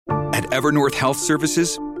At Evernorth Health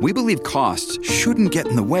Services, we believe costs shouldn't get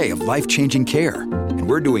in the way of life-changing care, and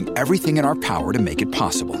we're doing everything in our power to make it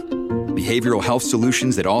possible. Behavioral health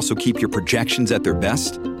solutions that also keep your projections at their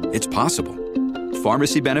best? It's possible.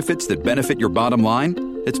 Pharmacy benefits that benefit your bottom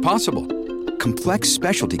line? It's possible. Complex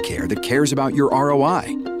specialty care that cares about your ROI?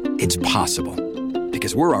 It's possible.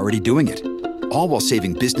 Because we're already doing it. All while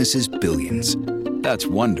saving businesses billions. That's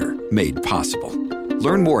Wonder made possible.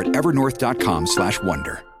 Learn more at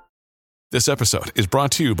evernorth.com/wonder. This episode is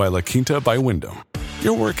brought to you by La Quinta by Wyndham.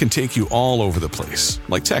 Your work can take you all over the place,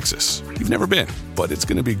 like Texas. You've never been, but it's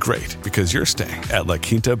going to be great because you're staying at La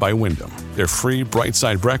Quinta by Wyndham. Their free Bright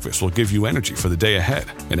Side breakfast will give you energy for the day ahead.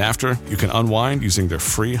 And after, you can unwind using their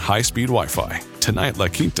free high-speed Wi-Fi. Tonight, La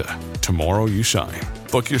Quinta. Tomorrow, you shine.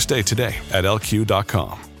 Book your stay today at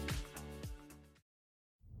lq.com.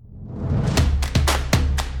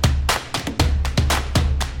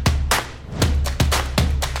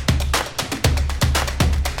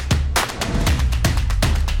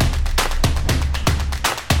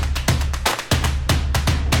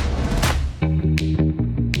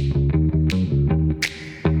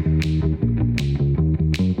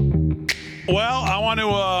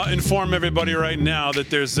 Inform everybody right now that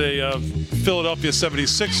there's a Philadelphia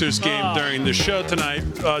 76ers game during the show tonight.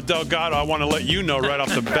 Delgado, I want to let you know right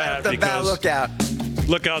off the bat because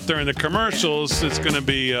look out during the commercials. It's going to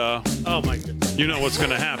be oh my goodness. You know what's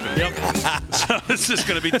going to happen. Yep. So it's just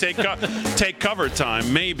going to be take cover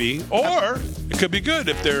time, maybe, or it could be good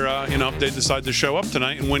if they're if they decide to show up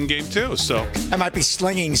tonight and win game 2. So I might be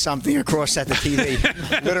slinging something across at the TV,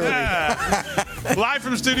 literally. Live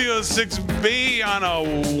from Studio 6B on a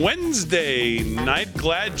Wednesday night.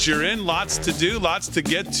 Glad you're in. Lots to do, lots to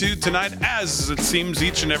get to tonight, as it seems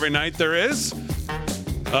each and every night there is.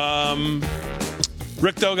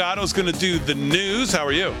 Rick Delgado's going to do the news. How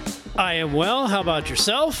are you? I am well. How about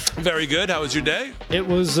yourself? Very good. How was your day? It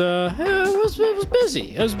was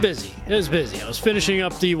busy. It was busy. I was finishing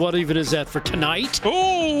up the What Even Is That for tonight.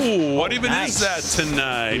 Oh, what even is that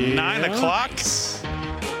tonight? Yeah. 9 o'clock?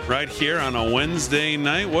 Right here on a Wednesday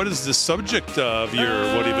night. What is the subject of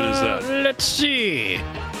your What Even Is That? Let's see.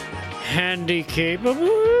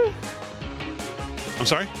 Handy-capable? I'm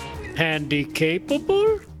sorry?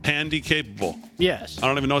 Handy-capable? Handy-capable. Yes. I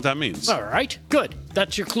don't even know what that means. All right. Good.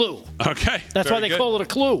 That's your clue. Okay. That's why they call it a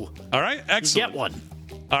clue. All right. Excellent. Get one.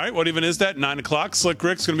 All right. What even is that? 9 o'clock. Slick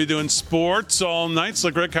Rick's going to be doing sports all night.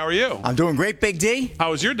 Slick Rick, how are you? I'm doing great, Big D. How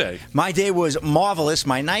was your day? My day was marvelous.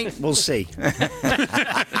 My night, we'll see.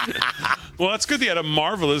 Well, that's good. You had a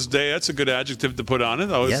marvelous day. That's a good adjective to put on it.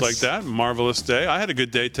 I always like that. Marvelous day. I had a good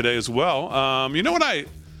day today as well. You know what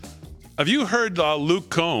have you heard Luke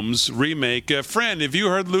Combs' remake? Fran, have you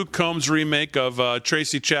heard Luke Combs' remake of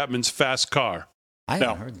Tracy Chapman's Fast Car? I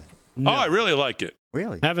haven't heard that. No. Oh, I really like it.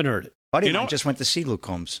 Really? Haven't heard it. Buddy of mine just went to see Luke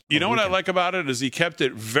Combs. You know what I like about it is he kept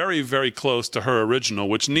it very, very close to her original,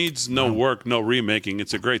 which needs no work, no remaking.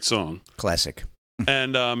 It's a great song. Classic.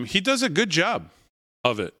 And he does a good job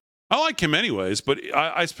of it. I like him anyways, but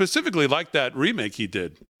I specifically like that remake he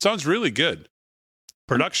did. Sounds really good.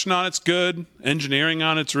 Production on it's good. Engineering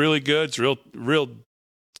on it's really good. It's real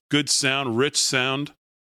good sound, rich sound.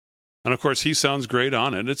 And, of course, he sounds great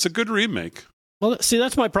on it. It's a good remake. Well, see,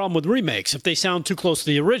 that's my problem with remakes. If they sound too close to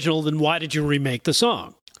the original, then why did you remake the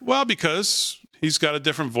song? Well, because he's got a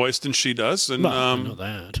different voice than she does. And, I know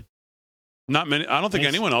that. Not many. I don't think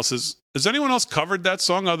anyone else has anyone else covered that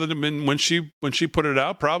song other than when she put it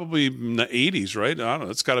out? Probably in the 80s, right? I don't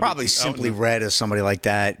know. It's got to probably be Simply Red or somebody like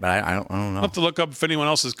that, but I don't know. I'll have to look up if anyone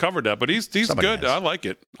else has covered that. But he's good. I like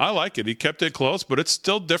it. He kept it close, but it's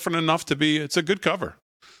still different enough to be. It's a good cover.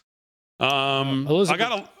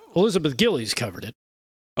 Elizabeth Gillies covered it.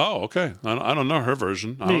 Oh, okay. I don't know her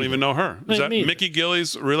version. I don't even know her. Is that Mickey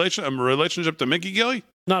Gillies' relationship to Mickey Gilly?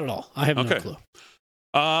 Not at all. I have no clue.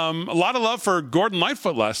 A lot of love for Gordon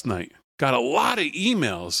Lightfoot last night. Got a lot of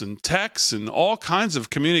emails and texts and all kinds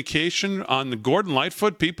of communication on the Gordon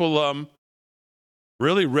Lightfoot. People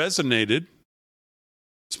really resonated.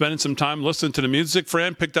 Spending some time listening to the music.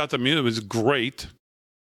 Fran picked out the music. It was great.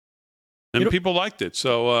 And people liked it.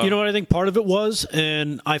 So you know what I think part of it was?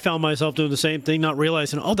 And I found myself doing the same thing, not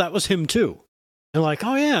realizing, oh, that was him too. And like,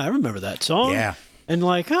 oh, yeah, I remember that song. Yeah. And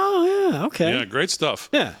like, oh, yeah, okay. Yeah, great stuff.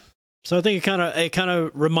 Yeah. So I think it kind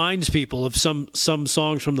of reminds people of some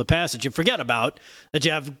songs from the past that you forget about, that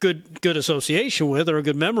you have good association with or a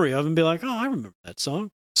good memory of, and be like, oh, I remember that song.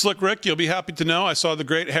 Slick Rick, you'll be happy to know I saw the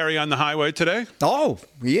great Harry on the Highway today. Oh,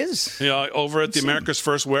 he is. Yeah, over at the America's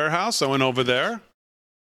First Warehouse. I went over there,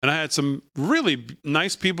 and I had some really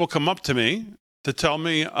nice people come up to me to tell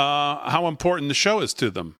me how important the show is to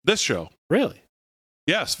them. This show. Really?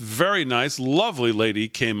 Yes, very nice, lovely lady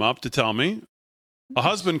came up to tell me. A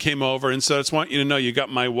husband came over and said, "I just want you to know you got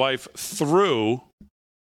my wife through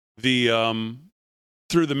the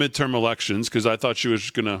midterm elections because I thought she was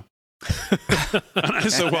going to." And I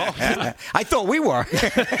said, "Well, I thought we were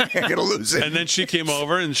going to lose it." And then she came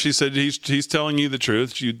over and she said, "He's telling you the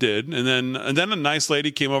truth. You did." And then a nice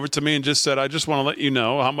lady came over to me and just said, "I just want to let you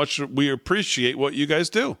know how much we appreciate what you guys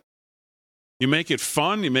do. You make it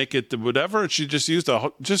fun. You make it whatever." And she just used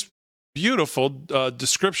a just beautiful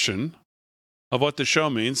description of what the show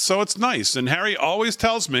means. So it's nice. And Harry always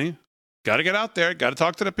tells me, got to get out there, got to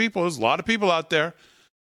talk to the people. There's a lot of people out there.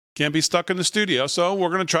 Can't be stuck in the studio. So we're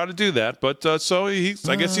going to try to do that. But I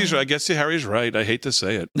guess Harry's right. I hate to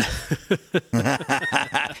say it.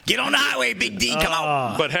 Get on the highway, Big D. Come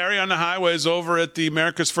on. But Harry on the highway is over at the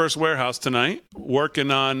America's First Warehouse tonight,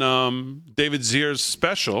 working on David Zier's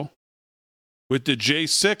special with the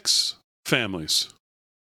J6 families.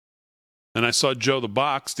 And I saw Joe the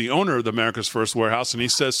Box, the owner of the America's First Warehouse, and he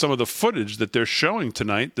says some of the footage that they're showing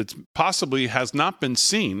tonight that possibly has not been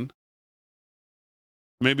seen.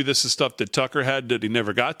 Maybe this is stuff that Tucker had that he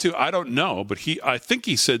never got to. I don't know, but I think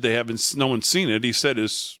he said no one's seen it. He said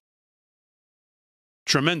it's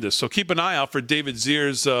tremendous. So keep an eye out for David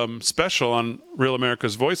Zier's special on Real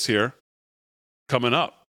America's Voice here coming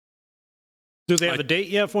up. Do they have a date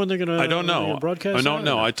yet for when they're going to? I don't know. Broadcast? I don't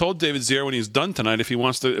know. I told David Zier when he's done tonight, if he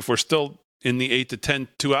wants to, if we're still in the 8 to 10,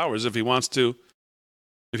 2 hours, if he wants to,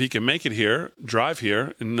 if he can make it here, drive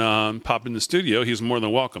here, and pop in the studio, he's more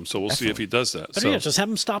than welcome. So we'll see if he does that. But yeah, just have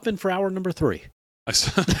him stop in for hour number 3. I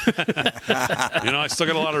still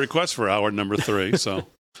got a lot of requests for hour number 3. So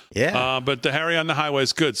yeah. But the Harry on the highway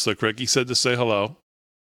is good, Slick Rick. He said to say hello.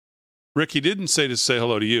 Rick, he didn't say to say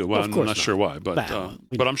hello to you. Well, I'm not sure why, but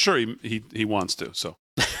I'm sure he wants to. So,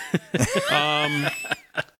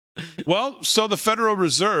 so the Federal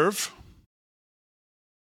Reserve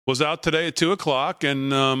was out today at 2:00,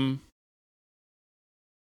 and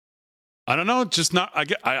I don't know, just not. I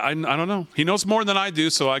don't know. He knows more than I do,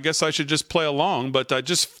 so I guess I should just play along. But I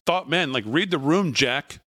just thought, man, like read the room,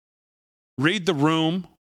 Jack. Read the room,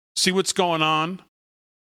 see what's going on.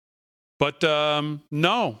 But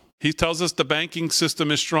no. He tells us the banking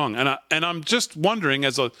system is strong, and I'm just wondering,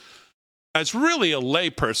 as really a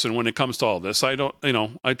lay person when it comes to all this, I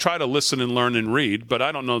try to listen and learn and read, but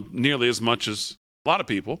I don't know nearly as much as a lot of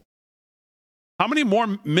people. How many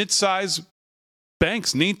more mid-sized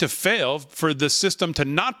banks need to fail for the system to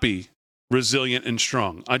not be resilient and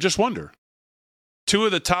strong? I just wonder. 2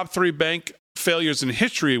 of the top 3 bank failures in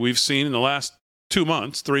history we've seen in the last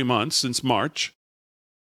 3 months since March.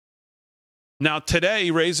 Now, today,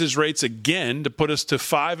 he raises rates again to put us to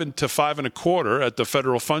 5 and 5.25 at the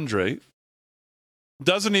federal funds rate.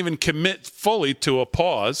 Doesn't even commit fully to a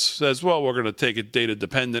pause. Says, well, we're going to take it data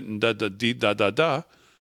dependent and da.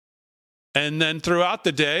 And then throughout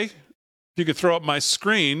the day, if you could throw up my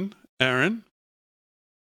screen, Aaron,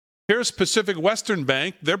 here's Pacific Western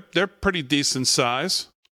Bank. They're pretty decent size.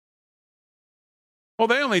 Well,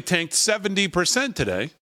 they only tanked 70%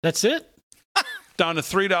 today. That's it? Down to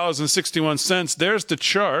 $3.61. There's the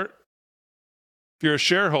chart. If you're a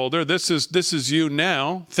shareholder, this is you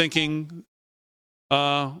now thinking,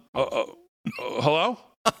 hello?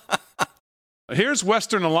 Here's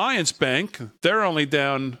Western Alliance Bank. They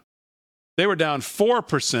were down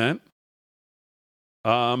 4%.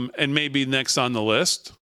 And maybe next on the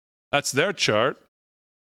list. That's their chart.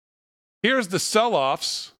 Here's the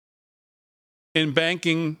sell-offs in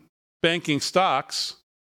banking stocks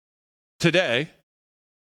today.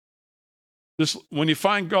 When you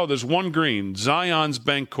find gold, there's one green. Zion's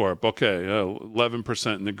Bancorp, okay,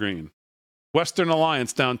 11% in the green. Western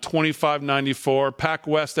Alliance down 25.94.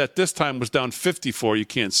 PacWest at this time was down 54. You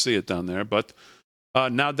can't see it down there, but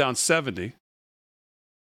now down 70.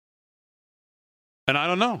 And I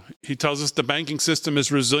don't know. He tells us the banking system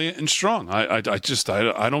is resilient and strong. I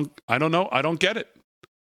don't know. I don't get it.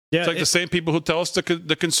 Yeah, it's like the same people who tell us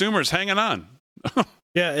the consumer's hanging on.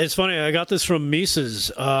 Yeah, it's funny. I got this from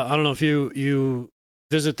Mises. I don't know if you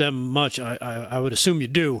visit them much. I would assume you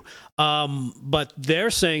do. But they're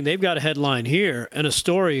saying they've got a headline here and a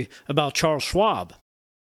story about Charles Schwab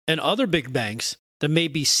and other big banks that may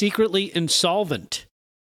be secretly insolvent.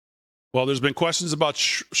 Well, there's been questions about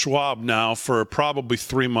Schwab now for probably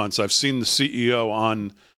 3 months. I've seen the CEO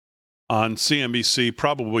on CNBC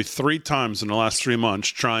probably 3 times in the last 3 months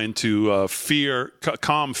trying to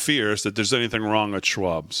calm fears that there's anything wrong with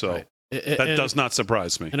Schwab. So right. That does not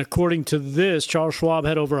surprise me. And according to this, Charles Schwab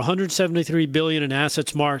had over $173 billion in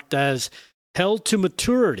assets marked as held to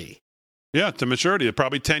maturity. Yeah, to maturity,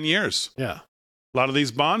 probably 10 years. Yeah. A lot of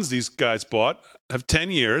these bonds these guys bought have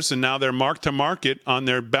 10 years, and now their mark-to-market on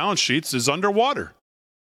their balance sheets is underwater.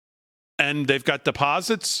 And they've got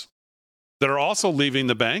deposits that are also leaving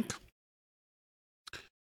the bank.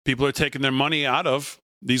 People are taking their money out of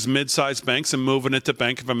these mid-sized banks and moving it to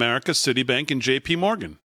Bank of America, Citibank, and J.P.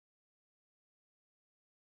 Morgan.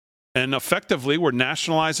 And effectively, we're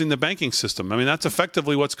nationalizing the banking system. I mean, that's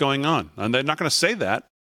effectively what's going on. And they're not going to say that.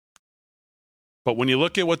 But when you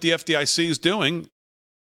look at what the FDIC is doing,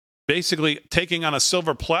 basically taking on a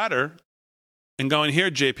silver platter and going, here,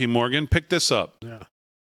 J.P. Morgan, pick this up. Yeah.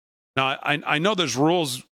 Now, I know there's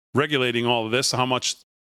rules regulating all of this,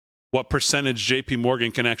 what percentage J.P.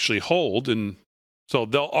 Morgan can actually hold. And so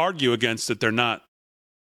they'll argue against it.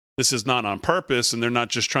 This is not on purpose, and they're not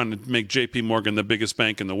just trying to make J.P. Morgan the biggest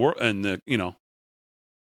bank in the world.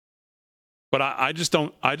 But I just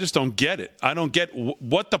don't get it. I don't get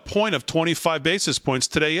what the point of 25 basis points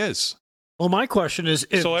today is. Well, my question is,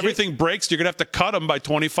 so everything breaks, you're going to have to cut them by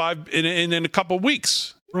 25 in a couple of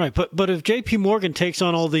weeks. Right, but if J.P. Morgan takes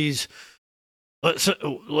on all these,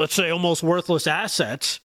 let's say almost worthless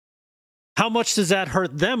assets, how much does that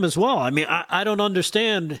hurt them as well? I mean, I don't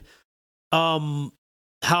understand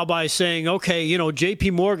how by saying, okay,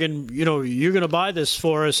 J.P. Morgan, you're going to buy this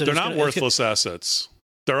for us. And they're not worthless assets.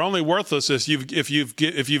 They're only worthless if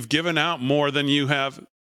you've given out more than you have.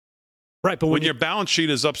 Right, but when your balance sheet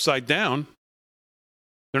is upside down,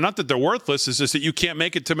 they're not that they're worthless. It's just that you can't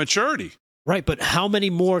make it to maturity. Right, but how many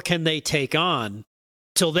more can they take on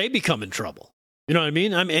till they become in trouble? You know what I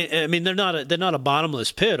mean? I mean they're not a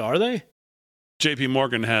bottomless pit, are they? J.P.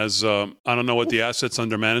 Morgan has I don't know what the assets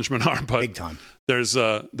under management are, but big time. There's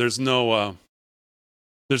no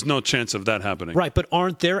chance of that happening. Right, but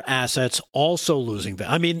aren't their assets also losing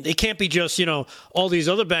value? I mean, it can't be just, all these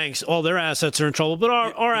other banks, all their assets are in trouble, but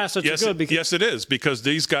our assets are good. Yes, it is, because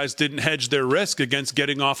these guys didn't hedge their risk against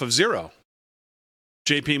getting off of zero.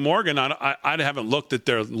 J.P. Morgan, I haven't looked at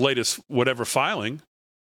their latest whatever filing,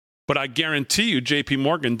 but I guarantee you J.P.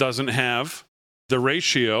 Morgan doesn't have the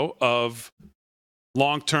ratio of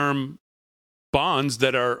long-term bonds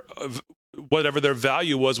that are, whatever their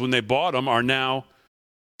value was when they bought them, are now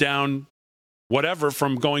down whatever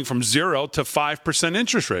from going from 0 to 5%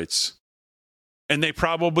 interest rates. And they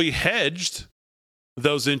probably hedged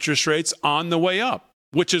those interest rates on the way up,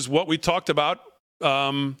 which is what we talked about.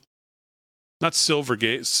 Not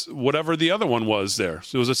Silvergate, whatever the other one was there.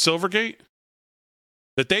 So was it Silvergate?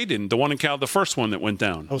 That they didn't. The one in Cal, the first one that went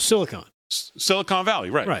down. Oh, Silicon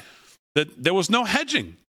Valley, right. Right. That there was no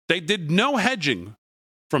hedging. They did no hedging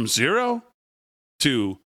from 0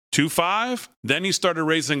 to 2.5. Then he started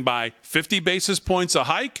raising by 50 basis points a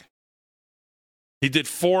hike. He did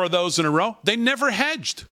 4 of those in a row. They never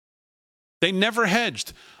hedged.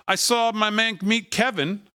 I saw my man meet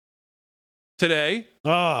Kevin today.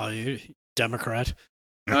 Oh, you Democrat.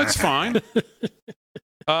 That's fine.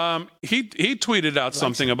 He tweeted out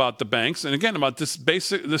something about the banks, and again about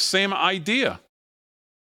the same idea.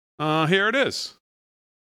 Here it is.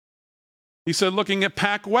 He said, looking at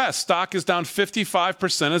PacWest, stock is down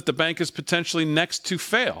 55% as the bank is potentially next to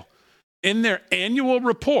fail. In their annual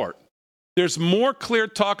report, there's more clear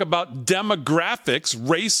talk about demographics,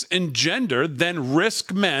 race, and gender than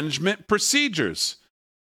risk management procedures.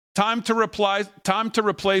 Time to replace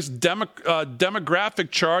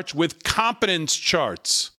demographic charts with competence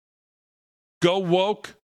charts. Go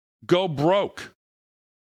woke, go broke.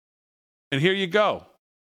 And here you go.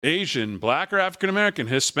 Asian, black or African American,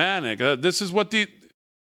 Hispanic. This is what it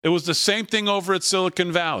was the same thing over at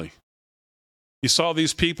Silicon Valley. You saw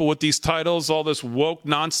these people with these titles, all this woke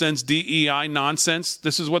nonsense, DEI nonsense.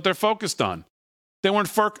 This is what they're focused on. They weren't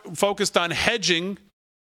focused on hedging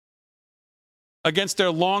against their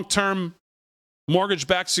long-term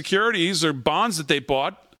mortgage-backed securities or bonds that they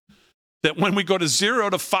bought, that when we go to 0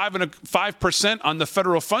 to 5% on the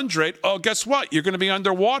federal funds rate, oh, guess what? You're going to be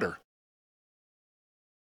underwater.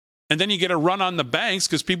 And then you get a run on the banks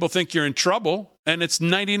because people think you're in trouble, and it's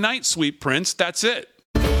nighty-night, sweet prince. That's it.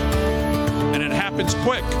 And it happens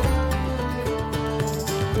quick.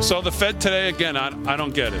 So the Fed today, again, I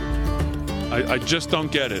don't get it. I just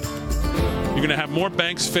don't get it. You're going to have more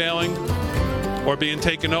banks failing or being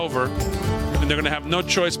taken over, and they're going to have no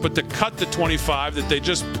choice but to cut the 25 that they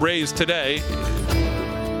just raised today.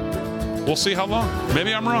 We'll see how long.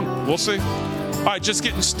 Maybe I'm wrong. We'll see. All right, just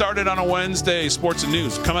getting started on a Wednesday. Sports and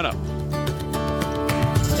news coming up.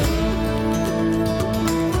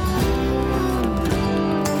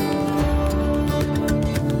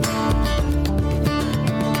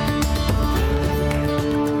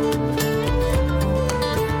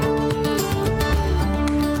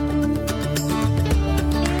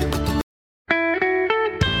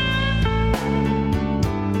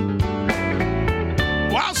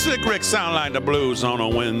 Slick Rick sound like the blues on a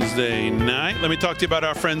Wednesday night. Let me talk to you about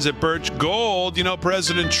our friends at Birch Gold. You know,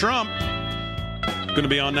 President Trump going to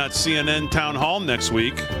be on that CNN town hall next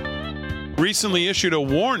week. Recently issued a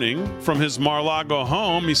warning from his Mar-a-Lago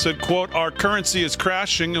home. He said, quote, "Our currency is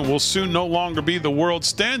crashing and will soon no longer be the world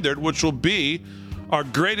standard, which will be our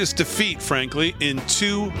greatest defeat, frankly, in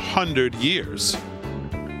 200 years.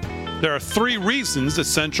 There are 3 reasons that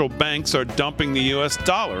central banks are dumping the U.S.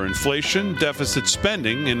 dollar: inflation, deficit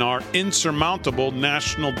spending, and our insurmountable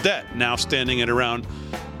national debt, now standing at around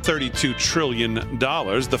 $32 trillion.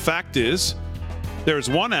 The fact is, there's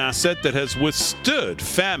one asset that has withstood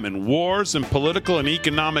famine, wars, and political and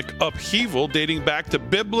economic upheaval dating back to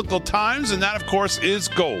biblical times, and that, of course, is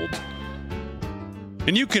gold.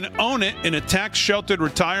 And you can own it in a tax-sheltered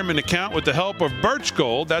retirement account with the help of Birch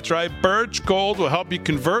Gold. That's right, Birch Gold will help you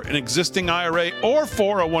convert an existing IRA or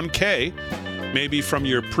 401k, maybe from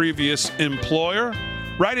your previous employer,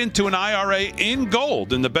 right into an IRA in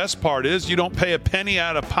gold. And the best part is you don't pay a penny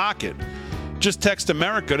out of pocket. Just text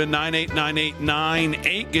America to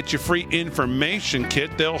 989898. Get your free information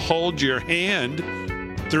kit. They'll hold your hand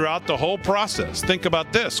throughout the whole process. Think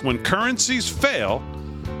about this. When currencies fail,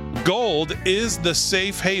 gold is the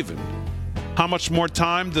safe haven. How much more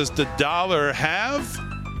time does the dollar have?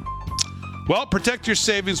 Well, protect your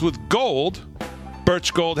savings with gold.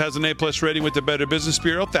 Birch Gold has an A+ rating with the Better Business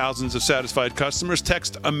Bureau. Thousands of satisfied customers.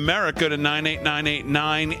 Text America to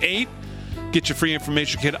 989898. Get your free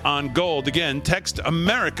information kit on gold. Again, text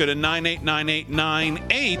America to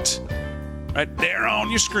 989898 right there on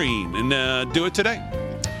your screen, and do it today.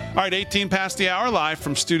 All right, 18 past the hour, live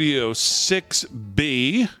from Studio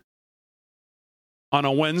 6B on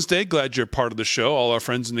a Wednesday. Glad you're part of the show. All our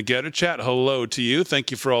friends in the Getter Chat, hello to you.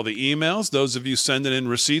 Thank you for all the emails. Those of you sending in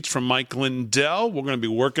receipts from Mike Lindell, we're going to be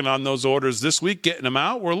working on those orders this week, getting them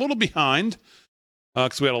out. We're a little behind,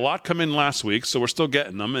 because we had a lot come in last week, so we're still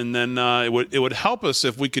getting them. And then it would help us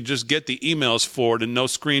if we could just get the emails forward and no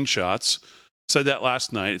screenshots. Said that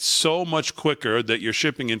last night. It's so much quicker that your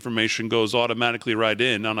shipping information goes automatically right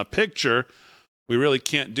in. On a picture, we really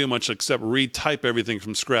can't do much except retype everything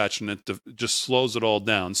from scratch, and it just slows it all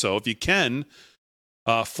down. So if you can,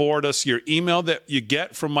 forward us your email that you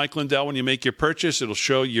get from Mike Lindell when you make your purchase. It'll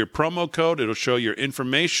show your promo code. It'll show your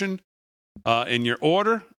information in your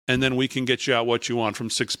order. And then we can get you out what you want from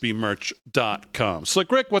 6bmerch.com.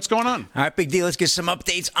 Slick Rick, what's going on? All right, big deal. Let's get some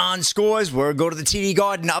updates on scores. We'll go to the TD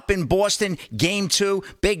Garden up in Boston. Game 2,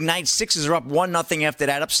 big night. Sixers are up 1-0 after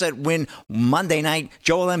that upset win Monday night.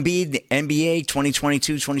 Joel Embiid, the NBA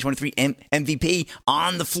 2022-2023 MVP,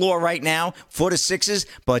 on the floor right now for the Sixers.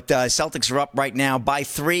 But Celtics are up right now by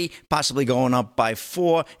 3, possibly going up by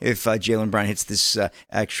 4 if Jaylen Brown hits this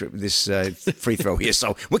free throw here.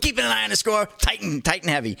 So we're keeping an eye on the score. Tight and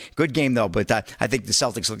heavy. Good game, though, but I think the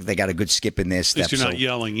Celtics look like they got a good skip in their step. At least you're not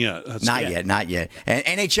yelling yet. That's not yet. And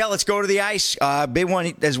NHL, let's go to the ice. Big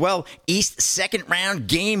one as well. East second round,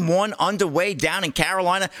 game 1 underway down in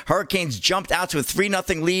Carolina. Hurricanes jumped out to a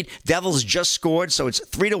 3-0 lead. Devils just scored, so it's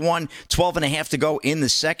 3-1, 12.5 to go in the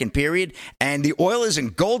second period. And the Oilers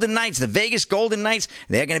and Golden Knights, the Vegas Golden Knights,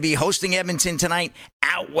 they're going to be hosting Edmonton tonight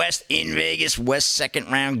out west in Vegas. West second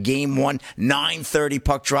round, game 1, 9:30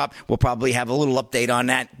 puck drop. We'll probably have a little update on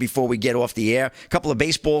that before we get off the air. A couple of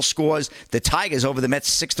baseball scores. The Tigers over the Mets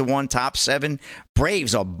 6-1, top 7.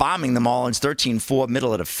 Braves are bombing the Marlins 13-4,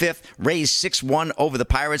 middle of the 5th. Rays 6-1 over the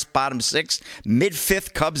Pirates, bottom 6th.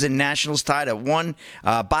 Mid-5th, Cubs and Nationals tied at 1.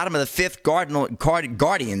 Bottom of the 5th,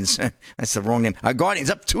 Guardians. That's the wrong name. Guardians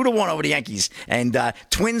up 2-1 over the Yankees. And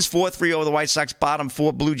Twins 4-3 over the White Sox, bottom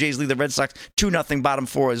 4. Blue Jays lead the Red Sox 2-0, bottom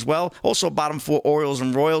 4 as well. Also bottom 4, Orioles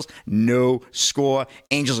and Royals, no score.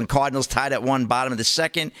 Angels and Cardinals tied at 1, bottom of the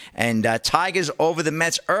 2nd. And Tigers over the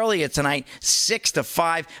Mets earlier tonight,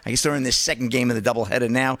 6-5. I guess they're in the second game of the doubleheader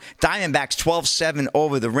now. Diamondbacks 12-7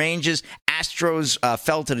 over the Rangers. Astros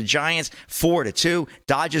fell to the Giants 4-2.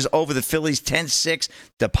 Dodgers over the Phillies 10-6.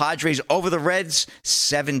 The Padres over the Reds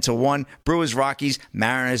 7-1. Brewers, Rockies,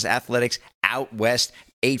 Mariners, Athletics out west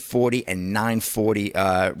 8:40 and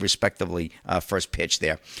 9:40 respectively. First pitch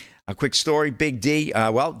there. A quick story, Big D.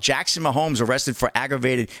 Jackson Mahomes arrested for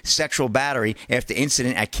aggravated sexual battery after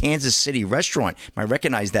incident at Kansas City restaurant. I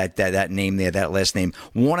recognize that name there, that last name.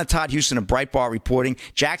 Warner Todd Houston of Breitbart reporting,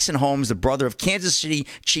 Jackson Mahomes, the brother of Kansas City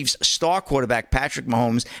Chiefs star quarterback Patrick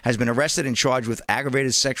Mahomes, has been arrested and charged with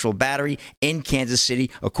aggravated sexual battery in Kansas City,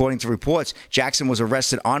 according to reports. Jackson was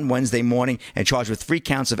arrested on Wednesday morning and charged with 3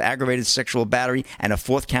 counts of aggravated sexual battery and a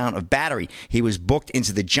 4th count of battery. He was booked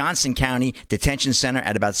into the Johnson County Detention Center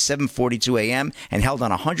at about 7 7:42 a.m. and held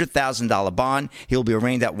on a $100,000 bond. He'll be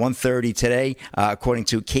arraigned at 1:30 today, according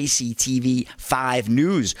to KCTV 5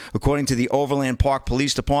 News. According to the Overland Park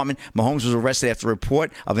Police Department, Mahomes was arrested after a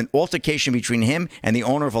report of an altercation between him and the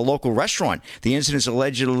owner of a local restaurant. The incidents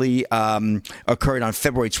allegedly occurred on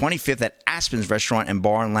February 25th at Aspen's Restaurant and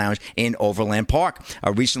Bar and Lounge in Overland Park.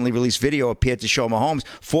 A recently released video appeared to show Mahomes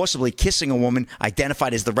forcibly kissing a woman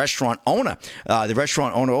identified as the restaurant owner. The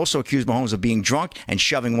restaurant owner also accused Mahomes of being drunk and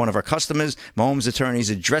shoving one of her customers. Mahomes' attorneys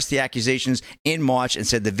addressed the accusations in March and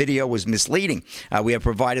said the video was misleading. We have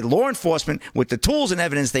provided law enforcement with the tools and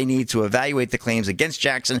evidence they need to evaluate the claims against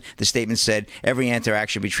Jackson. The statement said every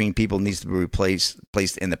interaction between people needs to be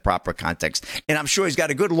placed in the proper context. And I'm sure he's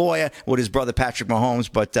got a good lawyer with his brother Patrick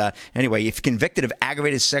Mahomes. But anyway, if convicted of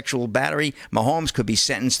aggravated sexual battery, Mahomes could be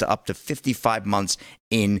sentenced to up to 55 months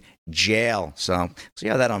in jail. So see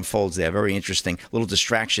how that unfolds there. Very interesting. Little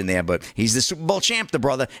distraction there, but he's the Super Bowl champ, the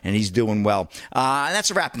brother, and he's doing well. And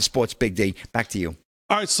that's a wrap in sports, Big D. Back to you.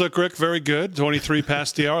 All right, Slick Rick, very good. 23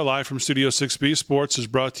 past the hour, live from Studio 6B. Sports is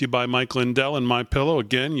brought to you by Mike Lindell and MyPillow.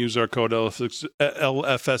 Again, use our code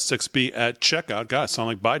LFS6B at checkout. God, I sound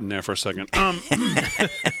like Biden there for a second.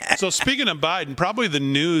 So speaking of Biden, probably the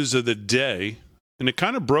news of the day, and it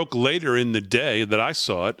kind of broke later in the day that I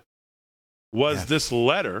saw it, was this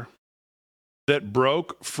letter that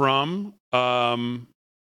broke from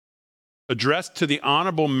addressed to the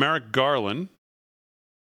Honorable Merrick Garland.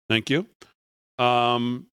 Thank you.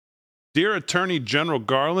 Dear Attorney General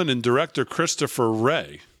Garland and Director Christopher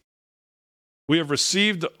Wray, we have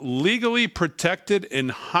received legally protected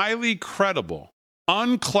and highly credible,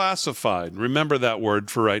 unclassified, remember that word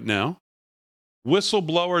for right now,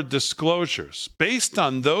 whistleblower disclosures. Based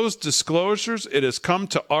on those disclosures, it has come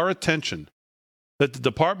to our attention that the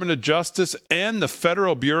Department of Justice and the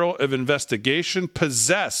Federal Bureau of Investigation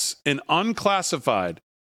possess an unclassified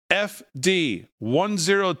FD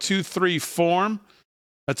 1023 form,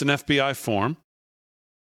 that's an FBI form,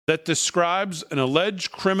 that describes an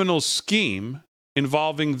alleged criminal scheme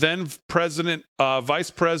involving then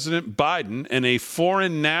Vice President Biden and a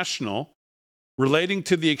foreign national relating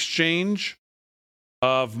to the exchange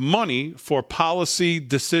of money for policy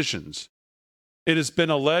decisions. It has been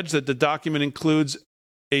alleged that the document includes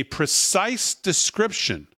a precise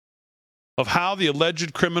description of how the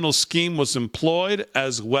alleged criminal scheme was employed,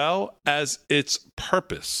 as well as its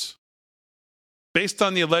purpose. Based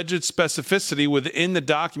on the alleged specificity within the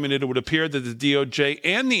document, it would appear that the DOJ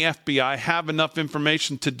and the FBI have enough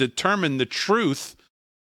information to determine the truth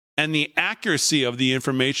and the accuracy of the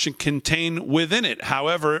information contained within it.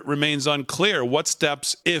 However, it remains unclear what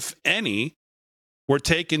steps, if any, were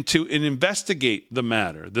taken to investigate the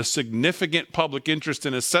matter. The significant public interest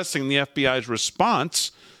in assessing the FBI's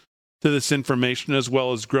response to this information, as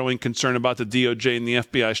well as growing concern about the DOJ and the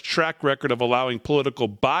FBI's track record of allowing political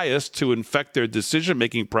bias to infect their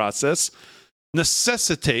decision-making process,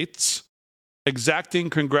 necessitates exacting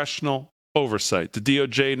congressional oversight. The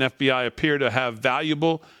DOJ and FBI appear to have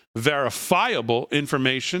valuable, verifiable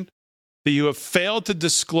information that you have failed to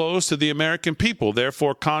disclose to the American people.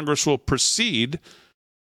 Therefore, Congress will proceed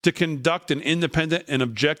to conduct an independent and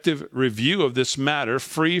objective review of this matter,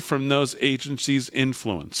 free from those agencies'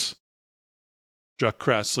 influence. Chuck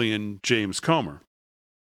Grassley and James Comer.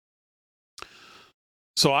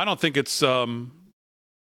 So I don't think it's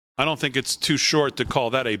too short to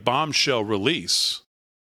call that a bombshell release,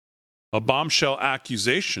 a bombshell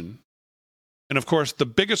accusation. And of course, the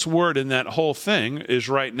biggest word in that whole thing is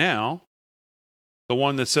right now the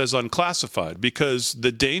one that says unclassified, because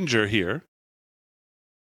the danger here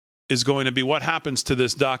is going to be what happens to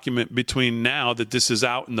this document between now that this is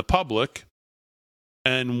out in the public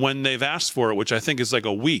and when they've asked for it, which I think is like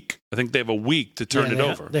a week. I think they have a week to turn it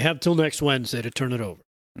over. They have till next Wednesday to turn it over.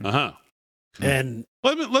 Uh-huh. And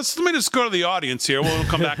let me just go to the audience here. We'll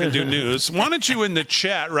come back and do news. Why don't you in the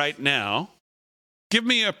chat right now give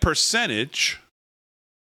me a percentage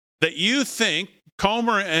that you think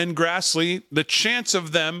Comer and Grassley, the chance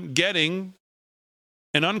of them getting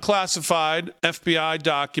an unclassified FBI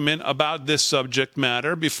document about this subject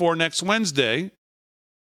matter before next Wednesday,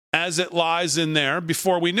 as it lies in there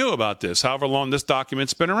before we knew about this, however long this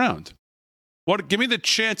document's been around. Give me the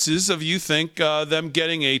chances of you think them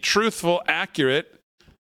getting a truthful, accurate,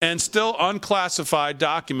 and still unclassified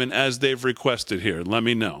document as they've requested here. Let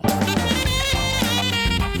me know.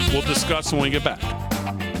 We'll discuss when we get back.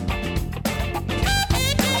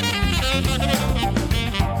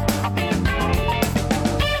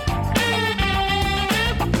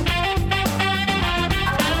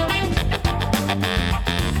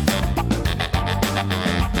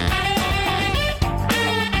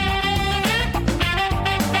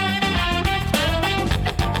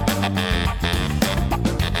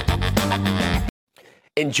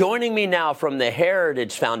 And joining me now from the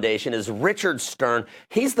Heritage Foundation is Richard Stern.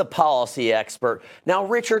 He's the policy expert. Now,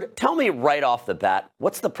 Richard, tell me right off the bat,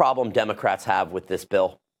 what's the problem Democrats have with this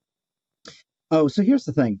bill? Oh, so here's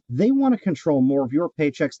the thing. They want to control more of your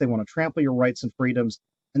paychecks. They want to trample your rights and freedoms.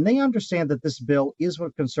 And they understand that this bill is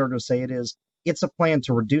what conservatives say it is. It's a plan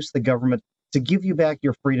to reduce the government, to give you back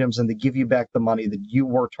your freedoms, and to give you back the money that you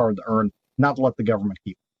worked hard to earn, not to let the government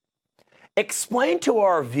keep. Explain to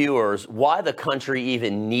our viewers why the country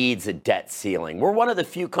even needs a debt ceiling. We're one of the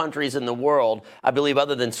few countries in the world, I believe,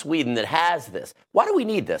 other than Sweden, that has this. Why do we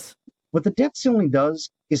need this? What the debt ceiling does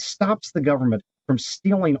is stops the government from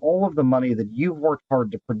stealing all of the money that you've worked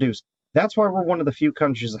hard to produce. That's why we're one of the few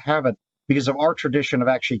countries that have it, because of our tradition of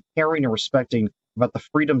actually caring and respecting about the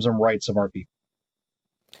freedoms and rights of our people.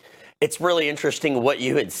 It's really interesting what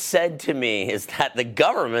you had said to me is that the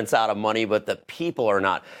government's out of money, but the people are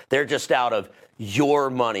not. They're just out of your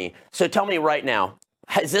money. So tell me right now,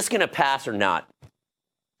 is this going to pass or not?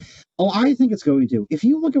 Oh, I think it's going to. If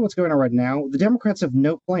you look at what's going on right now, the Democrats have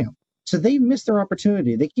no plan. So they missed their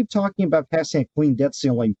opportunity. They keep talking about passing a clean debt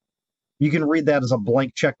ceiling. You can read that as a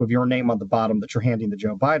blank check with your name on the bottom that you're handing to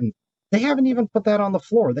Joe Biden. They haven't even put that on the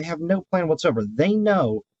floor. They have no plan whatsoever. They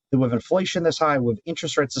know that with inflation this high, with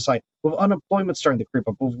interest rates this high, with unemployment starting to creep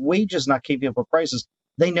up, with wages not keeping up with prices,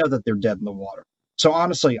 they know that they're dead in the water. So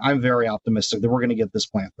honestly, I'm very optimistic that we're going to get this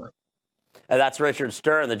plan through. And that's Richard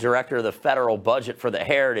Stern, the director of the federal budget for the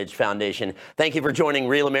Heritage Foundation. Thank you for joining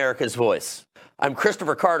Real America's Voice. I'm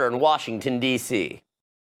Christopher Carter in Washington, D.C.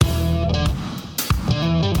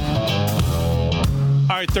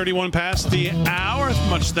 All right, 31 past the hour.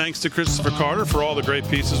 Much thanks to Christopher Carter for all the great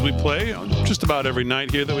pieces we play just about every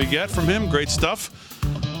night here that we get from him. Great stuff.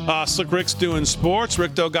 Slick Rick's doing sports.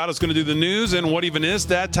 Rick Delgado's going to do the news. And what even is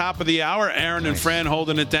that? Top of the hour. Aaron and Fran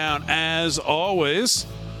holding it down as always.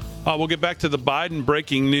 We'll get back to the Biden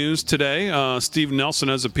breaking news today. Steve Nelson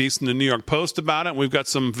has a piece in the New York Post about it. We've got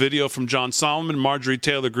some video from John Solomon, Marjorie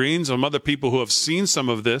Taylor Greene, some other people who have seen some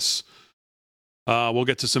of this. We'll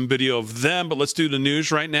get to some video of them, but let's do the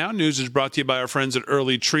news right now. News is brought to you by our friends at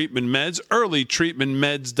Early Treatment Meds,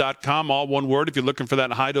 earlytreatmentmeds.com, all one word. If you're looking for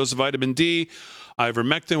that high dose of vitamin D,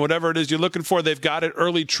 ivermectin, whatever it is you're looking for, they've got it.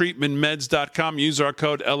 earlytreatmentmeds.com. Use our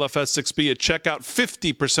code LFS6B at checkout,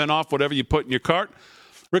 50% off whatever you put in your cart.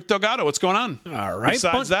 Rick Delgado, what's going on? All right.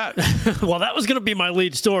 Besides that. Well, that was going to be my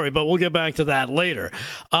lead story, but we'll get back to that later.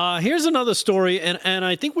 Here's another story, and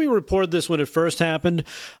I think we reported this when it first happened,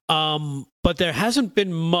 but there hasn't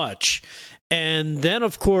been much. And then,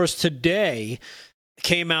 of course, today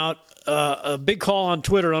came out a big call on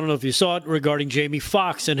Twitter. I don't know if you saw it, regarding Jamie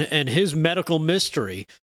Foxx and his medical mystery.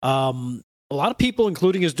 A lot of people,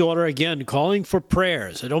 including his daughter, again, calling for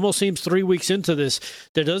prayers. It almost seems 3 weeks into this,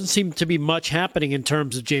 there doesn't seem to be much happening in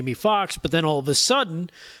terms of Jamie Foxx. But then all of a sudden,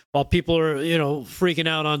 while people are, freaking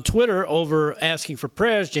out on Twitter over asking for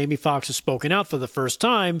prayers, Jamie Foxx has spoken out for the first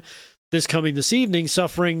time this evening,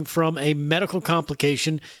 suffering from a medical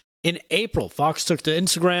complication in April. Foxx took to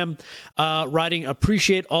Instagram, writing,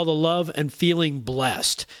 "Appreciate all the love and feeling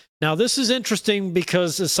blessed." Now, this is interesting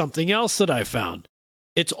because there's something else that I found.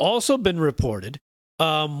 It's also been reported,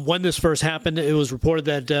 when this first happened, it was reported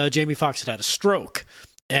that Jamie Foxx had a stroke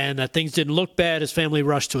and that things didn't look bad. His family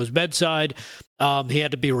rushed to his bedside. He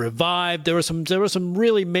had to be revived. There were some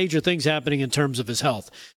really major things happening in terms of his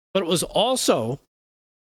health. But it was also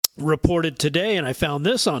reported today, and I found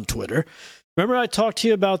this on Twitter. Remember I talked to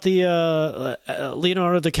you about the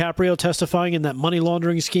Leonardo DiCaprio testifying in that money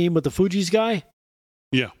laundering scheme with the Fugees guy?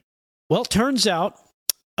 Yeah. Well, turns out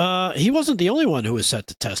he wasn't the only one who was set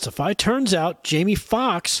to testify. Turns out Jamie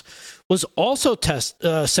Foxx was also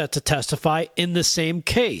set to testify in the same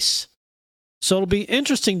case. So it'll be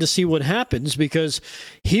interesting to see what happens, because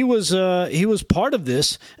he was part of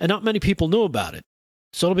this and not many people knew about it.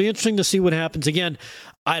 So it'll be interesting to see what happens. Again,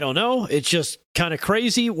 I don't know. It's just kind of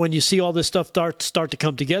crazy when you see all this stuff start to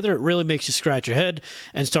come together. It really makes you scratch your head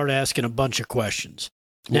and start asking a bunch of questions.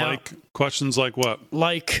 Now, Questions like what?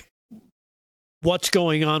 Like, what's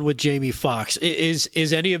going on with Jamie Foxx?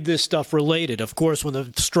 Is any of this stuff related? Of course, when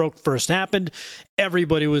the stroke first happened,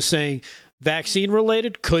 everybody was saying vaccine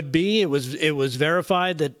related. Could be. It was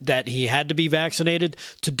verified that he had to be vaccinated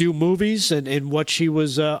to do movies and what she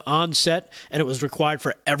was on set, and it was required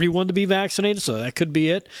for everyone to be vaccinated. So that could be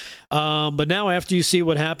it. But now, after you see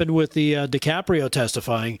what happened with the DiCaprio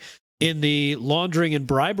testifying in the laundering and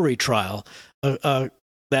bribery trial,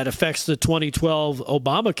 that affects the 2012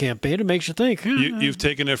 Obama campaign, it makes you think. You've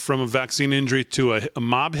taken it from a vaccine injury to a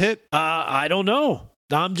mob hit? I don't know.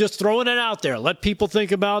 I'm just throwing it out there. Let people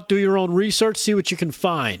think about, do your own research, see what you can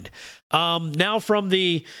find. Now from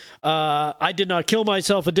the I Did Not Kill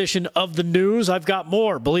Myself edition of the news, I've got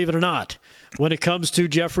more, believe it or not, when it comes to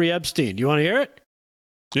Jeffrey Epstein. You want to hear it?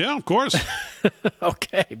 Yeah, of course.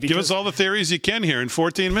 Okay. Give us all the theories you can here in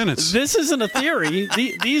 14 minutes. This isn't a theory.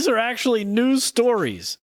 These are actually news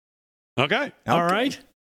stories. Okay. All right.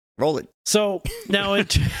 Roll it. So now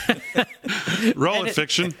Roll it,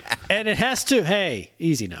 fiction. And it has to, hey,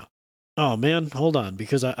 easy now. Oh, man, hold on,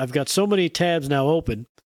 because I've got so many tabs now open.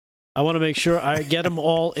 I want to make sure I get them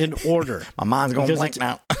all in order. My mind's going blank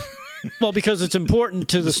now. Well, because it's important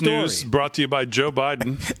to the story. News brought to you by Joe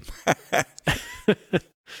Biden.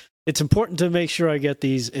 It's important to make sure I get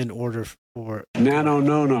these in order for... No, I don't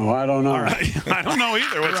know. I don't know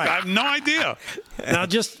either. Right. I have no idea. Now,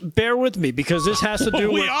 just bear with me, because this has to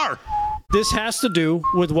do with... This has to do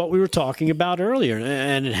with what we were talking about earlier,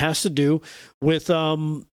 and it has to do with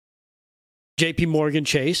J.P. Morgan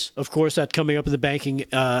Chase. Of course, that coming up in the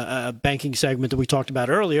banking segment that we talked about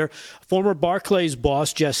earlier. Former Barclays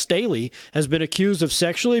boss Jess Staley has been accused of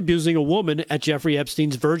sexually abusing a woman at Jeffrey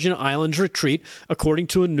Epstein's Virgin Islands retreat, according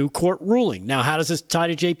to a new court ruling. Now, how does this tie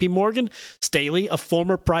to J.P. Morgan? Staley, a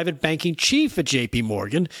former private banking chief at J.P.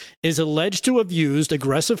 Morgan, is alleged to have used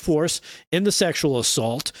aggressive force in the sexual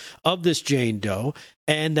assault of this Jane Doe,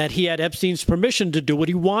 and that he had Epstein's permission to do what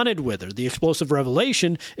he wanted with her. The explosive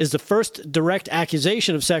revelation is the first direct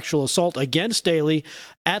accusation of sexual assault against Staley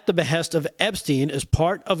at the behest of Epstein as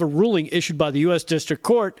part of a ruling issued by the U.S. District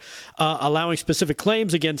Court allowing specific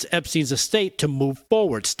claims against Epstein's estate to move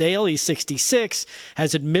forward. Staley, 66,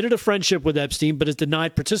 has admitted a friendship with Epstein but has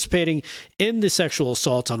denied participating in the sexual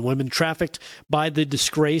assaults on women trafficked by the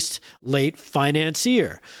disgraced late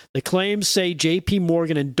financier. The claims say J.P.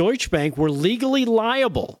 Morgan and Deutsche Bank were legally liable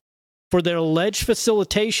for their alleged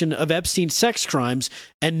facilitation of Epstein's sex crimes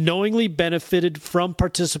and knowingly benefited from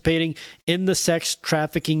participating in the sex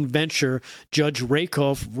trafficking venture, Judge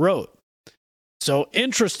Rakoff wrote. So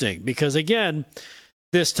interesting, because again,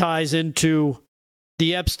 this ties into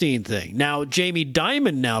the Epstein thing. Now, Jamie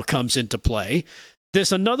Dimon now comes into play.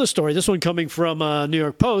 Another story, this one coming from New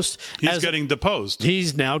York Post. He's getting deposed.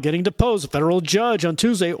 He's now getting deposed. A federal judge on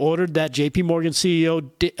Tuesday ordered that J.P. Morgan CEO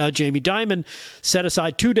Jamie Dimon set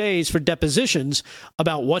aside 2 days for depositions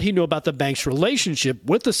about what he knew about the bank's relationship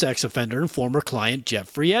with the sex offender and former client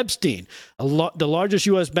Jeffrey Epstein. The largest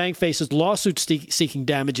U.S. bank faces lawsuits seeking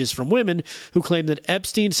damages from women who claim that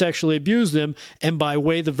Epstein sexually abused them, and by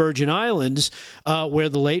way the Virgin Islands, where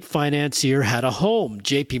the late financier had a home.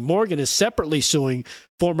 J.P. Morgan is separately suing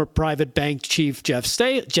former private bank chief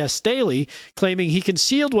Jess Staley, claiming he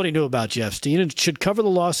concealed what he knew about Epstein and should cover the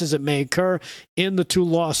losses that may occur in the two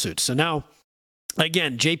lawsuits. So now,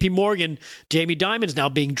 again, J.P. Morgan, Jamie Dimon is now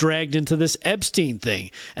being dragged into this Epstein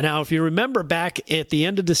thing. And now, if you remember back at the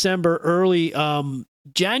end of December, early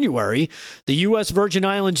January, the U.S. Virgin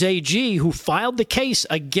Islands AG, who filed the case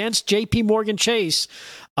against J.P. Morgan Chase,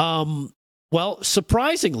 well,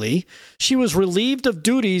 surprisingly, she was relieved of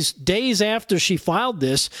duties days after she filed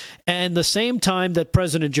this, and the same time that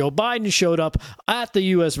President Joe Biden showed up at the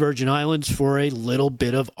U.S. Virgin Islands for a little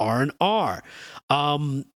bit of R&R.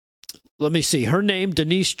 Let me see. Her name,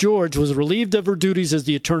 Denise George, was relieved of her duties as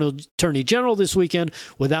the Attorney General this weekend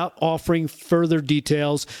without offering further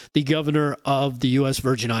details, the governor of the U.S.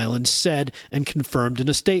 Virgin Islands said and confirmed in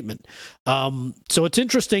a statement. So it's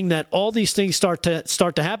interesting that all these things start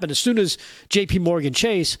to happen as soon as J.P. Morgan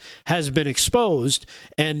Chase has been exposed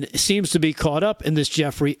and seems to be caught up in this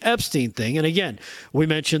Jeffrey Epstein thing. And again, we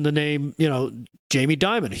mentioned the name, Jamie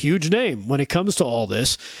Dimon, a huge name when it comes to all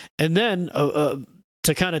this. And then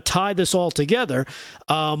to kind of tie this all together,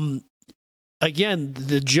 again,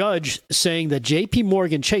 the judge saying that J.P.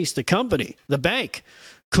 Morgan Chase, the company, the bank,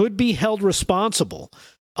 could be held responsible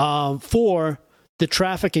for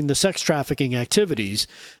the sex trafficking activities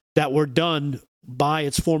that were done by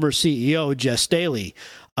its former CEO, Jess Staley.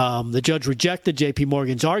 The judge rejected J.P.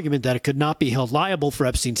 Morgan's argument that it could not be held liable for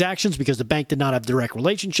Epstein's actions because the bank did not have a direct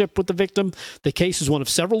relationship with the victim. The case is one of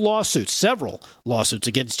several lawsuits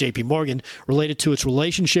against J.P. Morgan related to its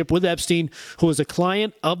relationship with Epstein, who was a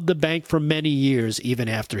client of the bank for many years, even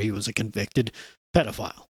after he was a convicted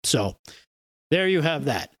pedophile. So there you have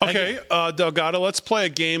that. Okay, Delgado, let's play a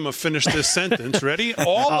game of finish this sentence. Ready?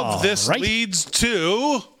 All of this leads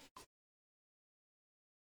to...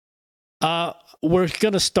 we're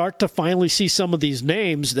going to start to finally see some of these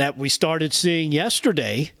names that we started seeing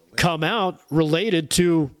yesterday come out related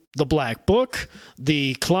to the Black Book,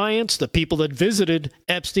 the clients, the people that visited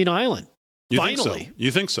Epstein Island. Finally. You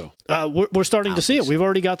think so? We're starting to see it. We've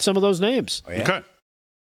already got some of those names. Oh, yeah?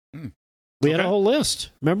 Okay. We had a whole list.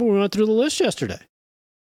 Remember, we went through the list yesterday.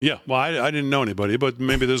 Yeah, well, I didn't know anybody, but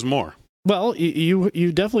maybe there's more. Well,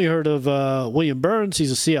 you definitely heard of William Burns.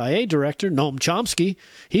 He's a CIA director. Noam Chomsky.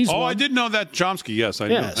 He's one. I did know that Chomsky. Yes, I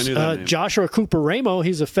knew that name. Joshua Cooper Ramo.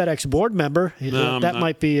 He's a FedEx board member. That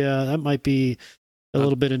might be a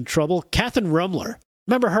little bit in trouble. Catherine Rumler.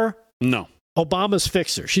 Remember her? No. Obama's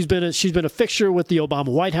fixer. She's been a fixture with the Obama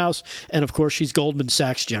White House, and of course, she's Goldman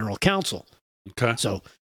Sachs general counsel. Okay. So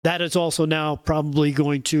that is also now probably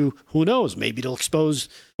going to, who knows, maybe it'll expose.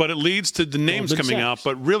 But it leads to the names Goldman coming Sachs. out.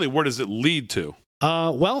 But really, where does it lead to?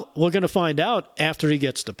 Well, we're going to find out after he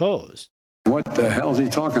gets deposed. What the hell is he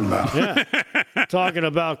talking about? Yeah, talking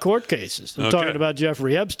about court cases. I'm talking about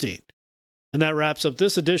Jeffrey Epstein. And that wraps up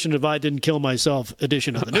this edition of I Didn't Kill Myself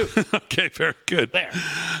edition of the news. Okay, very good. There.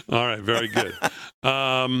 All right, very good.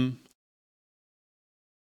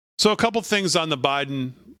 So a couple things on the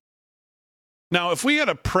Biden. Now, if we had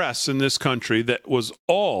a press in this country that was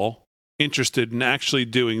all interested in actually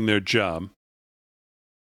doing their job,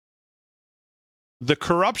 the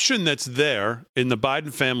corruption that's there in the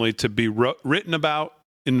Biden family to be written about,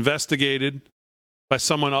 investigated by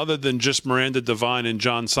someone other than just Miranda Devine and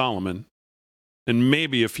John Solomon, and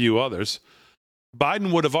maybe a few others,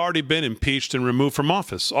 Biden would have already been impeached and removed from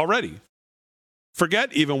office already.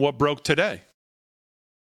 Forget even what broke today.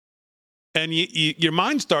 And your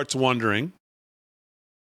mind starts wondering.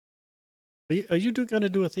 Are you going to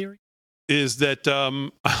do a theory? Is that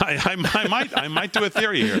I might do a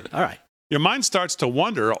theory here. All right. Your mind starts to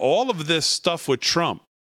wonder, all of this stuff with Trump,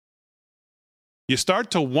 you start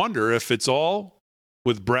to wonder if it's all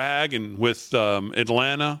with Bragg and with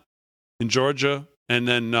Atlanta in Georgia, and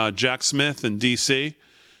then Jack Smith in D.C.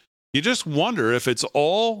 You just wonder if it's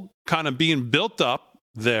all kind of being built up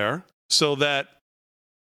there so that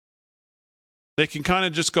they can kind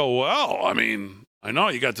of just go, well, I mean, I know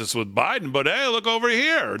you got this with Biden, but hey, look over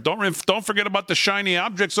here. Don't forget about the shiny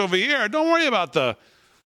objects over here. Don't worry about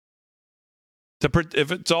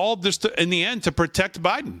if it's all just in the end to protect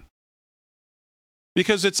Biden.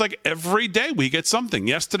 Because it's like every day we get something.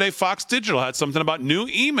 Yesterday, Fox Digital had something about new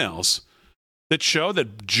emails that show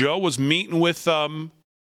that Joe was meeting with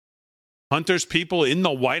Hunter's people in the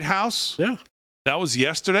White House. Yeah. That was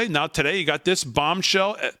yesterday. Now today you got this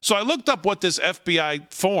bombshell. So I looked up what this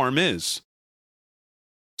FBI form is.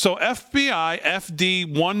 So FBI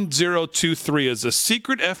FD 1023 is a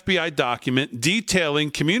secret FBI document detailing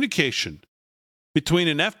communication between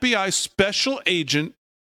an FBI special agent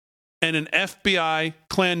and an FBI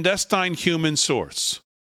clandestine human source.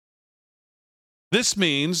 This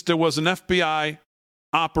means there was an FBI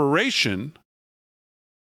operation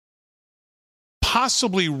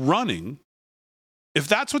possibly running. If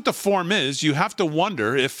that's what the form is, you have to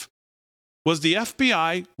wonder if was the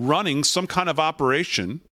FBI running some kind of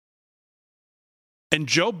operation and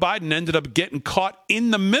Joe Biden ended up getting caught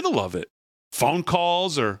in the middle of it. Phone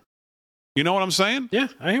calls or, you know what I'm saying? Yeah,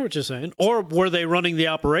 I hear what you're saying. Or were they running the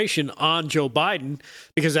operation on Joe Biden?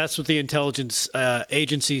 Because that's what the intelligence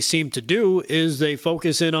agencies seem to do, is they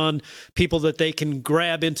focus in on people that they can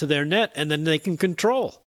grab into their net and then they can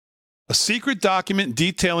control. A secret document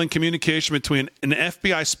detailing communication between an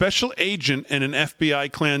FBI special agent and an FBI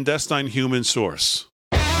clandestine human source.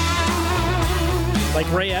 Like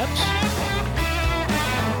Ray Epps?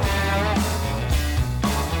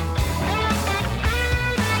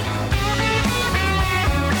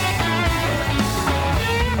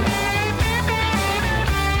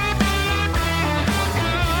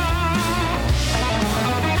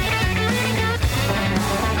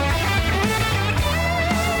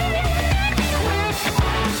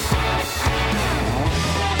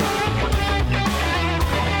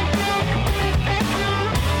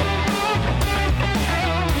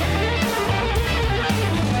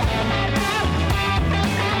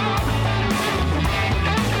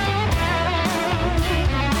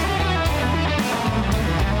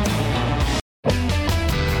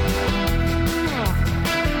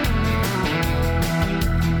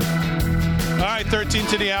 All right, 13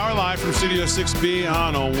 to the hour, live from Studio 6B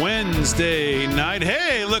on a Wednesday night.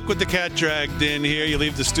 Hey, look what the cat dragged in here. You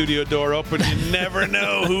leave the studio door open, you never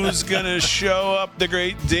know who's going to show up. The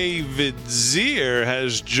great David Zier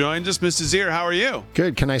has joined us. Mr. Zier, how are you?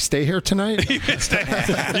 Good. Can I stay here tonight? You can stay.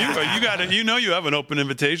 You got it. You know you have an open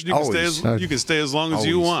invitation. You can Always. you can stay as long as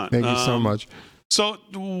you want. Thank you so much. So,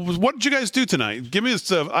 what did you guys do tonight? Give me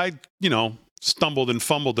this. I stumbled and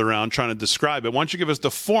fumbled around trying to describe it. Why don't you give us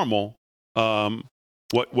the formal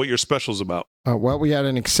what your special's about? Well, we had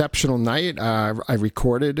an exceptional night. I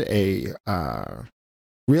recorded a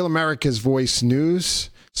Real America's Voice News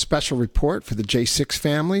special report for the J6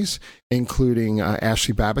 families, including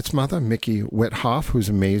Ashley Babbitt's mother, Mickey Withoff, who's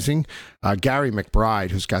amazing, Gary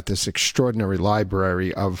McBride, who's got this extraordinary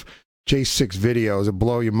library of J6 videos that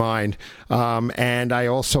blow your mind, and I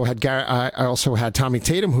also had Tommy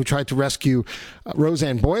Tatum, who tried to rescue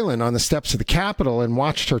Roseanne Boylan on the steps of the Capitol and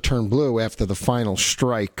watched her turn blue after the final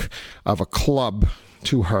strike of a club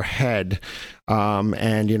to her head.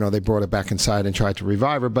 And, they brought her back inside and tried to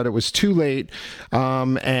revive her, but it was too late.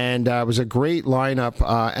 And it was a great lineup.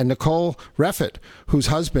 And Nicole Reffitt, whose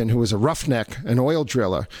husband, who was a roughneck, an oil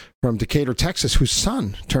driller from Decatur, Texas, whose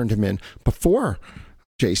son turned him in before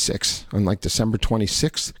J6 on December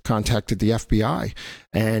 26th, contacted the FBI,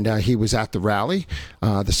 and he was at the rally.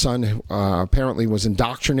 The son apparently was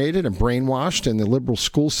indoctrinated and brainwashed in the liberal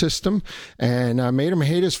school system, and made him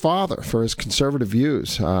hate his father for his conservative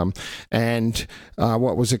views. And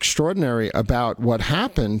what was extraordinary about what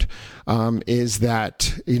happened is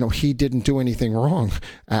that he didn't do anything wrong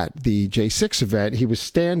at the J6 event. He was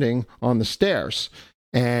standing on the stairs,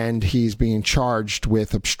 and he's being charged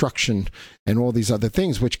with obstruction and all these other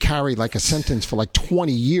things, which carry a sentence for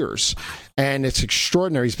 20 years. And it's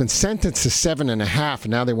extraordinary. He's been sentenced to 7.5, and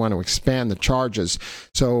now they want to expand the charges.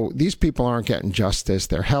 So these people aren't getting justice.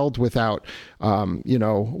 They're held without,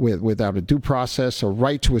 without a due process or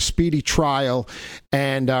right to a speedy trial.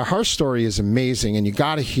 And her story is amazing, and you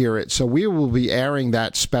got to hear it. So we will be airing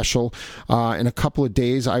that special in a couple of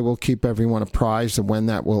days. I will keep everyone apprised of when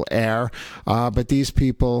that will air. But these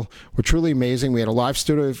people were truly amazing. We had a live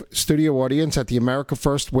studio audience at the America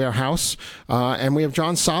First Warehouse, and we have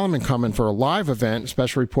John Solomon coming for a live event,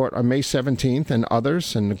 special report on May 17th, and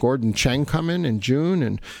others, and Gordon Cheng coming in June,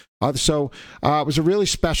 and so it was a really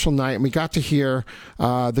special night, and we got to hear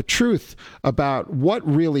the truth about what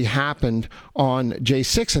really happened on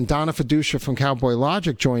J6. And Donna Fiducia from Cowboy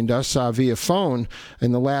Logic joined us via phone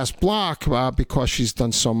in the last block because she's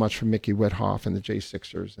done so much for Mickey Withoff and the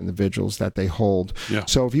J6ers and the vigils that they hold. Yeah.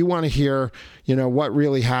 So if you want to hear, what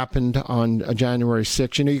really happened on January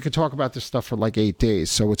 6th, you could talk about this stuff for 8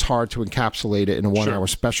 days, so it's hard to encapsulate it in a one-hour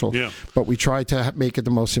special. Yeah. But we tried to make it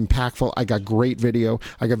the most impactful. I got great video.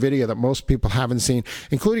 I got video that most people haven't seen,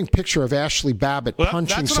 including picture of Ashley Babbitt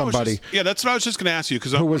punching somebody. That's what I was just going to ask you,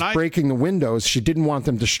 because who was breaking the windows. She didn't want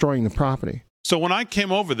them destroying the property. So when I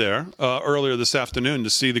came over there earlier this afternoon to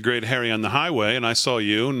see the Great Harry on the highway, and I saw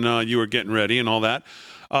you, and you were getting ready and all that,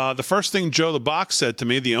 the first thing Joe the Box said to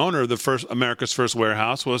me, the owner of the America's First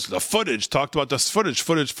Warehouse, was the footage. Talked about the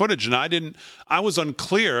footage, and I was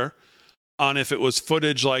unclear on if it was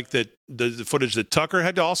footage like that, the footage that Tucker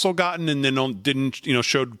had also gotten and then didn't,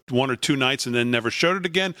 showed one or two nights and then never showed it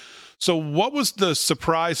again. So what was the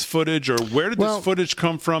surprise footage, or where did this footage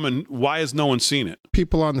come from, and why has no one seen it?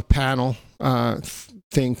 People on the panel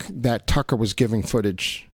think that Tucker was giving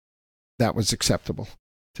footage that was acceptable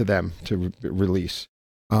to them to release.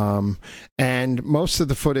 And most of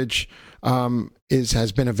the footage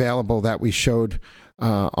has been available that we showed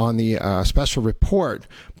on the special report,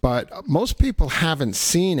 but most people haven't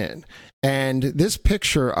seen it. And this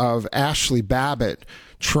picture of Ashley Babbitt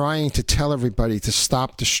trying to tell everybody to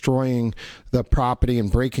stop destroying the property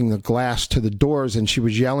and breaking the glass to the doors, and she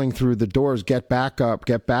was yelling through the doors, get back up,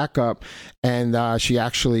 and she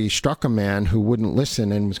actually struck a man who wouldn't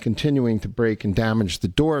listen and was continuing to break and damage the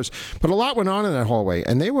doors. But a lot went on in that hallway,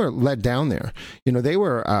 and they were led down there. They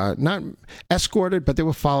were not escorted, but they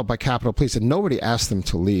were followed by Capitol Police, and nobody asked them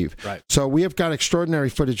to leave. Right. So we have got extraordinary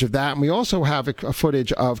footage of that, and we also have a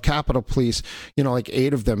footage of Capitol Police,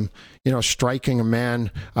 8 of them, striking a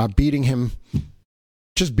man, beating him,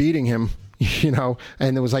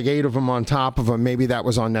 and there was 8 of them on top of him. Maybe that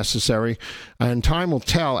was unnecessary. And time will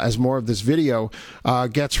tell as more of this video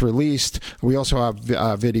gets released. We also have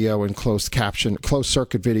video and closed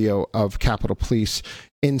circuit video of Capitol Police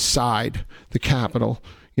inside the Capitol,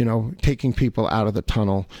 taking people out of the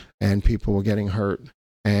tunnel, and people were getting hurt.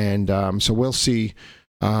 And so we'll see,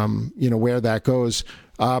 where that goes.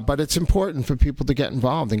 But it's important for people to get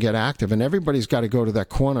involved and get active. And everybody's got to go to that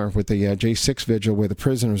corner with the J6 vigil where the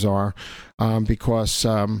prisoners are, because,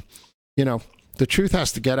 the truth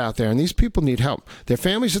has to get out there, and these people need help. Their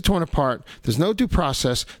families are torn apart. There's no due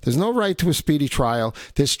process. There's no right to a speedy trial.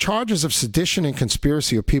 There's charges of sedition and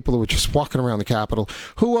conspiracy of people who were just walking around the Capitol.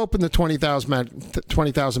 Who opened the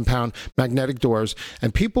 20,000-pound magnetic doors?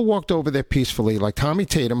 And people walked over there peacefully, like Tommy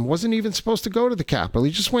Tatum wasn't even supposed to go to the Capitol.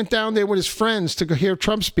 He just went down there with his friends to go hear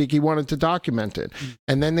Trump speak. He wanted to document it.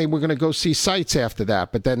 And then they were going to go see sights after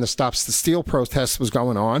that. But then the Stops the Steal protest was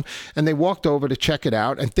going on, and they walked over to check it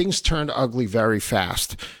out, and things turned ugly very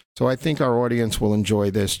fast. So I think our audience will enjoy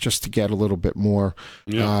this, just to get a little bit more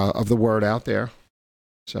of the word out there.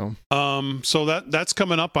 So that's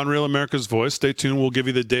coming up on Real America's Voice. Stay tuned. We'll give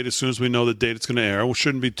you the date as soon as we know the date it's going to air. It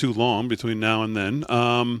shouldn't be too long between now and then.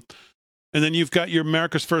 And then you've got your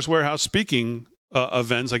America's First Warehouse speaking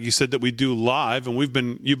events, like you said, that we do live,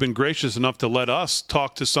 and you've been gracious enough to let us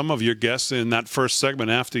talk to some of your guests in that first segment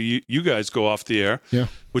after you guys go off the air. Yeah.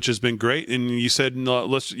 Which has been great. And you said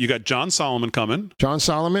you got John Solomon coming. John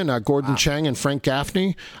Solomon, Gordon Chang, and Frank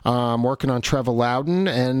Gaffney. Working on Trevor Loudon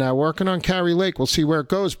and working on Carrie Lake. We'll see where it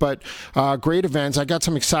goes. But great events. I got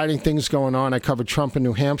some exciting things going on. I covered Trump in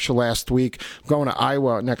New Hampshire last week. I'm going to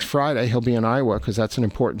Iowa next Friday. He'll be in Iowa because that's an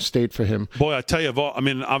important state for him. Boy, I tell you,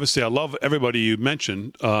 obviously I love everybody you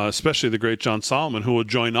mentioned, especially the great John Solomon, who will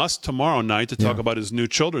join us tomorrow night to talk about his new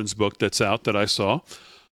children's book that's out that I saw.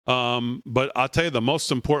 But I'll tell you, the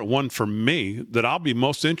most important one for me that I'll be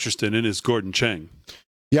most interested in is Gordon Chang.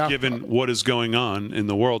 Yeah. Given what is going on in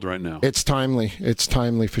the world right now. It's timely. It's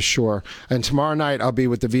timely for sure. And tomorrow night I'll be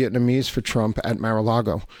with the Vietnamese for Trump at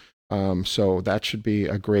Mar-a-Lago. So that should be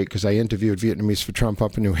a great, because I interviewed Vietnamese for Trump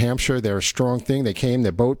up in New Hampshire. They're a strong thing. They came,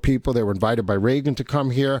 they're boat people. They were invited by Reagan to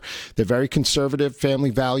come here. They're very conservative, family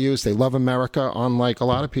values. They love America, unlike a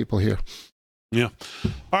lot of people here. Yeah.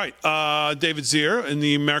 All right. David Zier in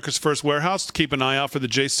the America's First Warehouse. Keep an eye out for the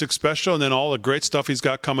J6 special and then all the great stuff he's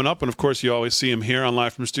got coming up. And, of course, you always see him here on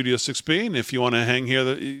Live from Studio 6B. And if you want to hang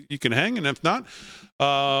here, you can hang. And if not,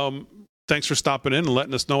 thanks for stopping in and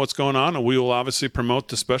letting us know what's going on. And we will obviously promote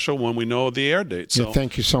the special when we know the air date. So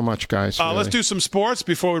thank you so much, guys. Really. Let's do some sports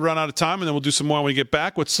before we run out of time, and then we'll do some more when we get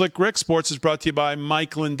back with Slick Rick. Sports is brought to you by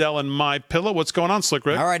Mike Lindell and My Pillow. What's going on, Slick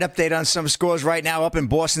Rick? All right, update on some scores right now. Up in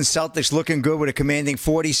Boston, Celtics looking good with a commanding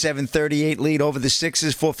 47-38 lead over the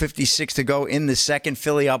Sixers. 4:56 to go in the second.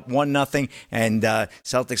 Philly up 1-0, and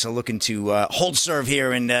Celtics are looking to hold serve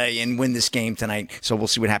here and win this game tonight. So we'll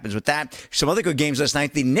see what happens with that. Some other good games last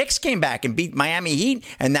night. The Knicks came back and beat Miami Heat,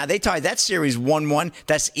 and now they tied that series 1-1.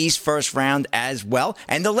 That's East first round as well.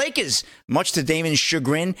 And the Lakers, much to Damon's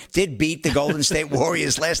chagrin, did beat the Golden State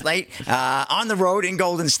Warriors last night on the road in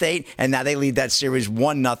Golden State, and now they lead that series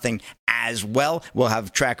 1-0 as well. We'll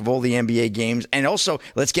have track of all the NBA games. And also,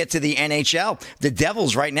 let's get to the NHL. The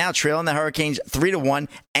Devils right now trailing the Hurricanes 3-1,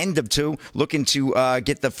 end of 2, looking to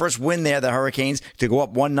get the first win there, the Hurricanes, to go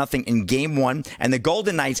up 1-0 in Game 1. And the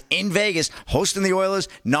Golden Knights in Vegas hosting the Oilers,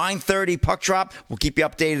 9:30 puck drop. We'll keep you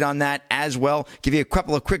updated on that as well. Give you a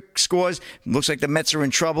couple of quick scores. Looks like the Mets are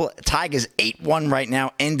in trouble. Tigers 8-1 right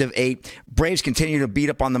now, end of 8. Braves continue to beat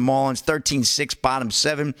up on the Marlins, 13-6, bottom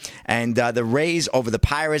 7. And the Rays over the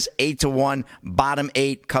Pirates, 8-1, bottom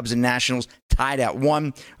 8. Cubs and Nationals tied at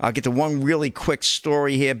 1. I'll get to one really quick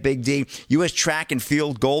story here, Big D. U.S. track and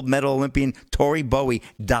field gold medal Olympian Tori Bowie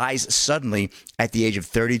dies suddenly at the age of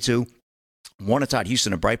 32. Warner Todd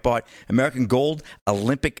Houston, a Breitbart. American gold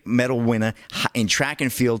Olympic medal winner in track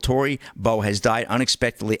and field, Tori Bowe, has died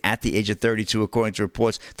unexpectedly at the age of 32, according to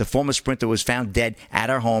reports. The former sprinter was found dead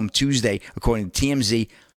at her home Tuesday, according to TMZ.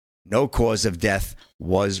 No cause of death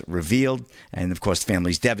was revealed. And, of course, the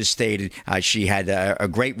family's devastated. She had a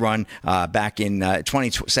great run back in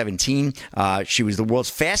 2017. She was the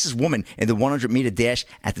world's fastest woman in the 100-meter dash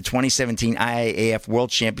at the 2017 IAAF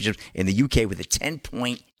World Championships in the UK with a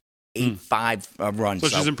 10.85 run. So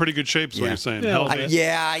she's in pretty good shape, is what you're saying.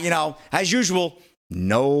 Yeah, as usual,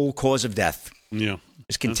 no cause of death. Yeah.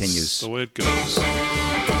 Just continues. That's the way it goes.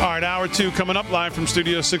 All right, hour 2 coming up live from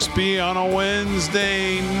Studio 6B on a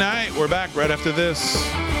Wednesday night. We're back right after this.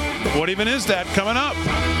 What even is that coming up?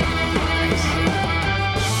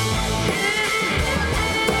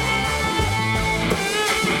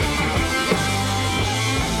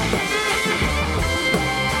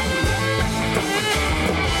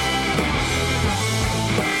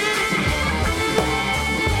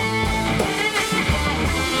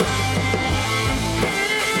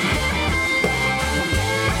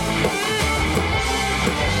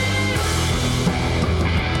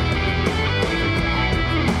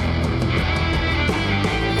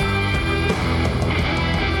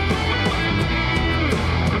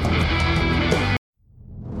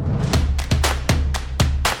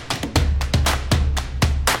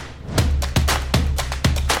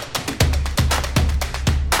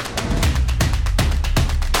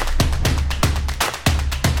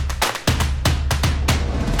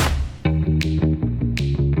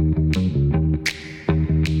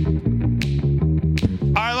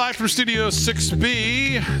 From Studio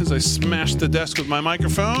 6B, as I smashed the desk with my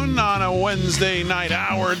microphone on a Wednesday night,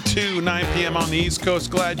 hour 2, 9 p.m. on the East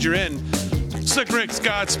Coast. Glad you're in. Slick Rick,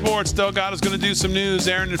 Scott Sports. Delgado's going to do some news.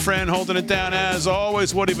 Aaron and Fran holding it down as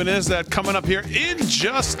always. What even is that? Coming up here in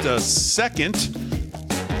just a second.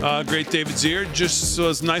 Great David Zier just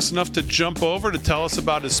was nice enough to jump over to tell us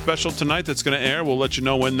about his special tonight that's going to air. We'll let you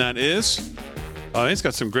know when that is. He's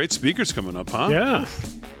got some great speakers coming up, huh? Yeah.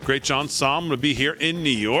 Great John Solomon will be here in New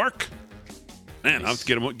York. Man, I'll have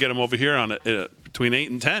to get him over here on between 8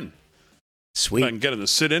 and 10. Sweet. If I can get him to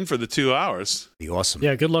sit in for the 2 hours. Be awesome.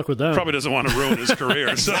 Yeah, good luck with that. Probably doesn't want to ruin his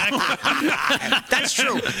career. So. That's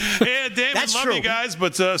true. Yeah, Damon, That's love true. you guys,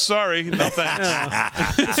 but sorry, no thanks.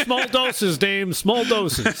 Yeah. Small doses, Dame, small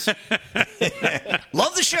doses.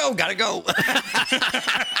 Love the show. Gotta go.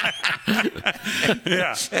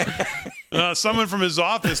 Yeah. Someone from his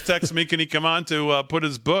office texted me, can he come on to put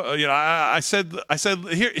his book? I said,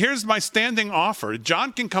 here's my standing offer.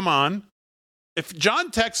 John can come on. If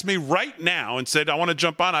John texts me right now and said, I want to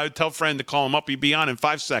jump on, I would tell Fran to call him up. He'd be on in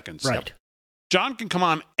 5 seconds. Right. John can come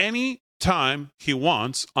on any time he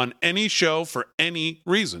wants on any show for any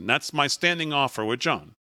reason. That's my standing offer with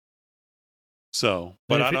John. So,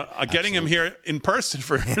 but getting him here in person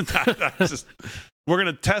for that, we're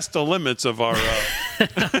going to test the limits of our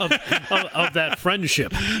of that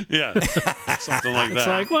friendship. Yeah, something like that. It's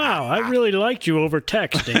like, wow, I really liked you over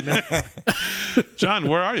text, Damon. John,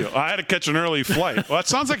 where are you? I had to catch an early flight. Well, that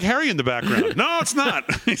sounds like Harry in the background. No, it's not.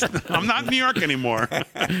 I'm not in New York anymore.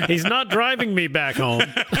 He's not driving me back home.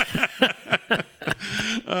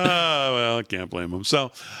 Well, I can't blame him.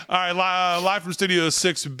 So, all right, live from Studio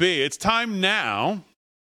 6B. It's time now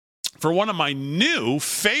for one of my new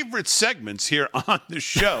favorite segments here on the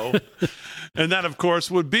show. And that, of course,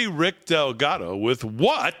 would be Rick Delgado with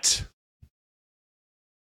What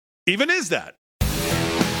Even Is That?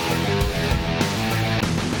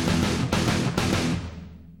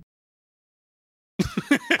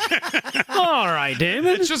 All right,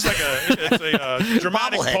 Damon. It's just like a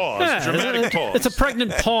dramatic pause. Yeah, dramatic pause. It's a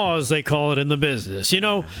pregnant pause, they call it in the business. You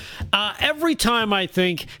know, every time I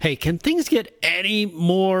think, hey, can things get any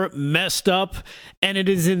more messed up? And it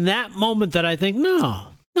is in that moment that I think, no,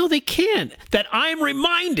 they can't. That I'm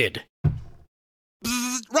reminded.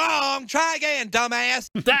 Wrong. Try again,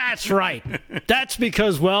 dumbass. That's right. That's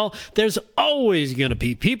because, well, there's always going to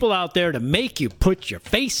be people out there to make you put your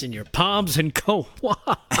face in your palms and go,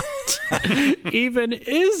 what even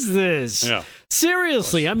is this? Yeah.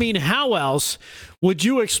 Seriously, I mean, how else would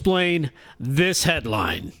you explain this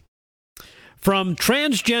headline? From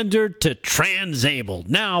transgender to transabled.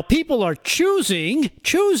 Now, people are choosing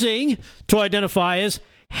to identify as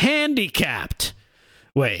handicapped.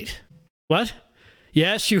 Wait, what?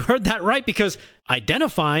 Yes, you heard that right, because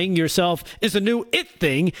identifying yourself is a new it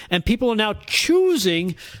thing, and people are now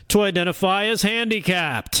choosing to identify as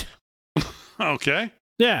handicapped. Okay.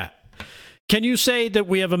 Yeah. Can you say that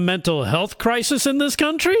we have a mental health crisis in this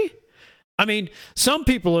country? I mean, some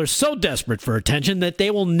people are so desperate for attention that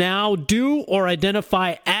they will now do or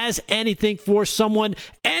identify as anything for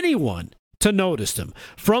anyone to notice them.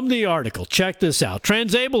 From the article, check this out.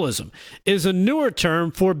 Transableism is a newer term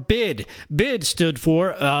for BID. BID stood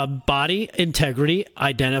for Body Integrity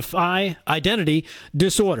Identity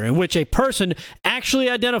Disorder, in which a person actually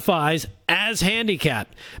identifies as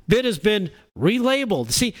handicapped. BID has been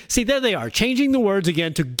relabeled. See, there they are, changing the words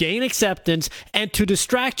again to gain acceptance and to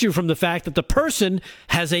distract you from the fact that the person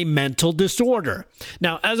has a mental disorder.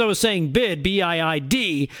 Now, as I was saying, BID,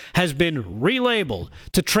 B-I-I-D, has been relabeled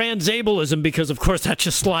to transableism because, of course, that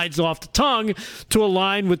just slides off the tongue to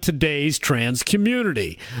align with today's trans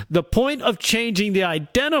community. The point of changing the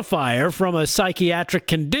identifier from a psychiatric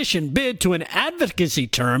condition, BID, to an advocacy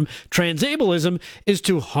term, transableism, is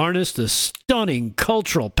to harness the stunning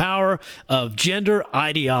cultural power of gender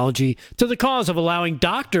ideology to the cause of allowing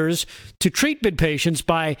doctors to treat BID patients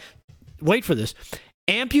by, wait for this,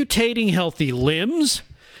 amputating healthy limbs,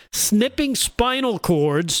 snipping spinal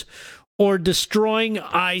cords, or destroying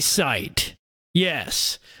eyesight.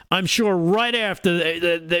 Yes, I'm sure right after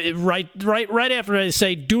right after they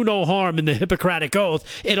say do no harm in the Hippocratic Oath,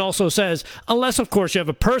 it also says, unless of course you have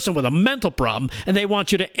a person with a mental problem and they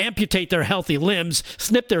want you to amputate their healthy limbs,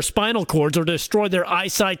 snip their spinal cords, or destroy their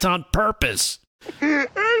eyesight on purpose. I'm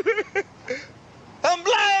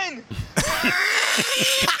blind.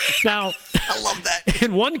 Now, I love that.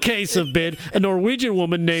 in one case of BID, a Norwegian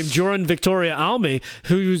woman named Jorunn Victoria Alme,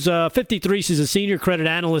 who's 53, she's a senior credit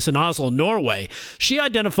analyst in Oslo, Norway. She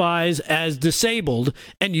identifies as disabled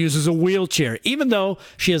and uses a wheelchair, even though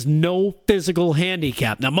she has no physical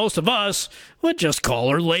handicap. Now, most of us would just call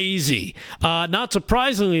her lazy. Not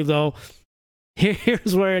surprisingly, though,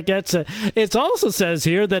 here's where it gets it. It also says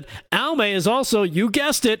here that Alme is also, you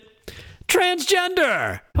guessed it,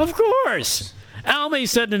 transgender. Of course. Almay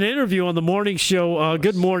said in an interview on the morning show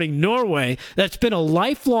Good Morning Norway that's been a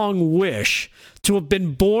lifelong wish to have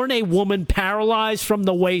been born a woman paralyzed from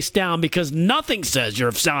the waist down, because nothing says you're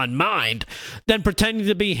of sound mind than pretending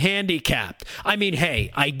to be handicapped. I mean, hey,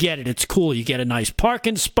 I get it. It's cool. You get a nice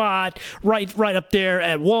parking spot right up there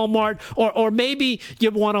at Walmart, or maybe you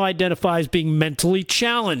want to identify as being mentally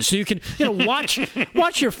challenged, so you can watch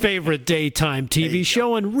your favorite daytime TV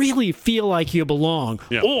show and really feel like you belong.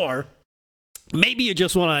 Yeah. Or maybe you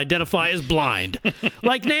just want to identify as blind,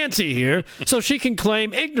 like Nancy here, so she can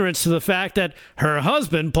claim ignorance to the fact that her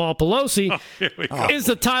husband, Paul Pelosi, is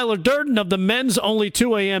the Tyler Durden of the men's only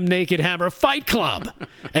 2 a.m. Naked Hammer Fight Club.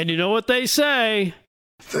 And you know what they say?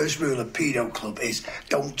 First rule of Pedo Club is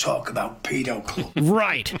don't talk about Pedo Club.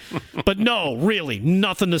 Right. But no, really,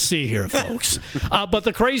 nothing to see here, folks. But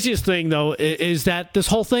the craziest thing, though, is that this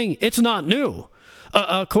whole thing, it's not new.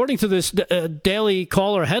 According to this Daily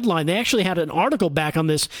Caller headline, they actually had an article back on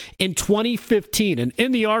this in 2015. And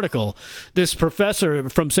in the article, this professor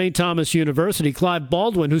from St. Thomas University, Clive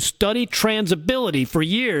Baldwin, who studied transability for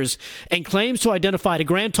years and claims to identify a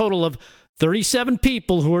grand total of 37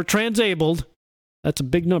 people who are transabled. That's a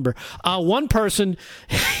big number. One person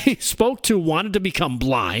he spoke to wanted to become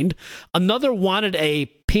blind. Another wanted a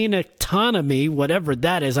penectomy, whatever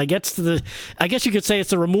that is. I guess you could say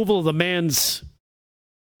it's the removal of the man's...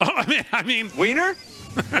 I mean, wiener?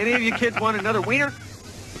 Any of you kids want another wiener?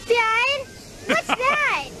 Dad, what's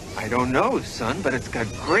that? I don't know, son, but it's got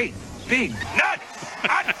great big nuts.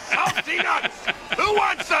 Hot, salty nuts. Who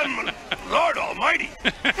wants some? Lord Almighty.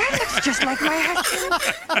 That looks just like my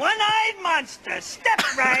husband. One-eyed monster.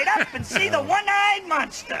 Step right up and see the one-eyed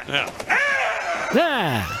monster.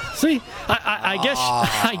 Yeah. See,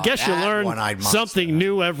 I guess you learn something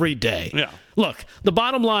new every day. Yeah. Look, the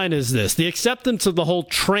bottom line is this. The acceptance of the whole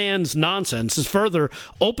trans nonsense is further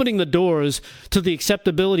opening the doors to the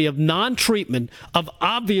acceptability of non-treatment of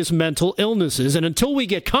obvious mental illnesses. And until we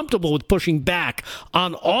get comfortable with pushing back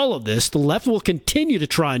on all of this, the left will continue to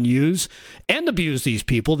try and use and abuse these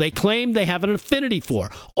people they claim they have an affinity for,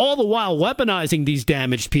 all the while weaponizing these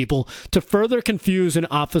damaged people to further confuse and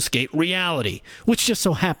obfuscate reality, which just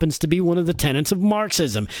so happens to be one of the tenets of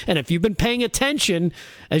Marxism. And if you've been paying attention,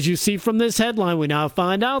 as you see from this headline, we now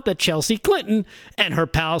find out that Chelsea Clinton and her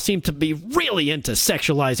pals seem to be really into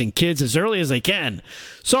sexualizing kids as early as they can.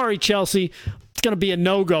 Sorry, Chelsea. It's going to be a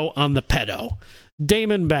no-go on the pedo.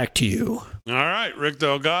 Damon, back to you. All right, Rick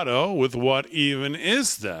Delgado with What Even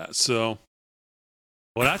Is That? So,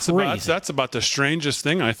 well, that's about the strangest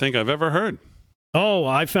thing I think I've ever heard. Oh,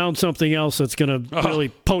 I found something else that's going to really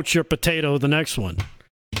poach your potato the next one.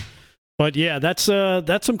 But yeah, that's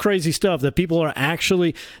some crazy stuff that people are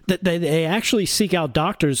actually that they actually seek out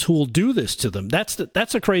doctors who will do this to them. That's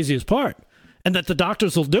the craziest part, and that the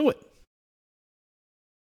doctors will do it.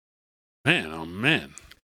 Man, oh man.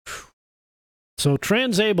 So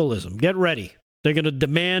transableism, get ready. They're going to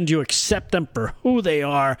demand you accept them for who they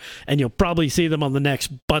are, and you'll probably see them on the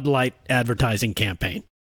next Bud Light advertising campaign.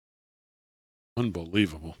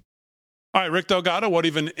 Unbelievable. All right, Rick Delgado, what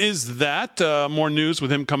even is that? More news with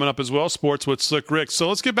him coming up as well. Sports with Slick Rick. So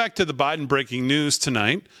let's get back to the Biden breaking news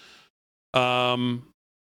tonight. John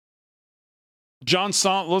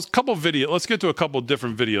Solomon, let's get to a couple of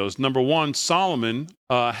different videos. Number one, Solomon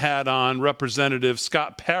had on Representative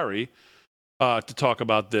Scott Perry to talk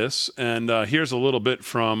about this. And here's a little bit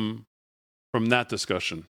from that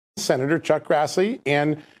discussion. Senator Chuck Grassley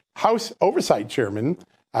and House Oversight Chairman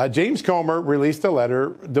James Comer released a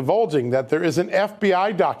letter divulging that there is an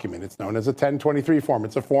FBI document. It's known as a 1023 form.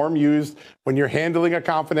 It's a form used when you're handling a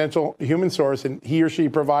confidential human source and he or she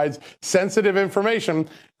provides sensitive information.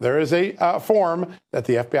 There is a form that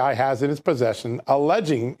the FBI has in its possession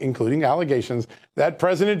alleging, including allegations, that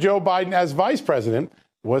President Joe Biden, as vice president,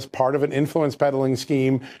 was part of an influence peddling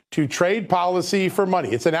scheme to trade policy for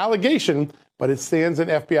money. It's an allegation, but it stands in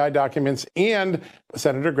FBI documents. And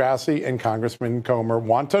Senator Grassley and Congressman Comer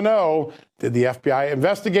want to know, did the FBI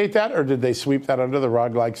investigate that, or did they sweep that under the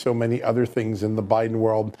rug like so many other things in the Biden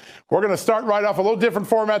world? We're going to start right off a little different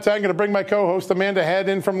format today. I'm going to bring my co-host Amanda Head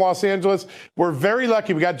in from Los Angeles. We're very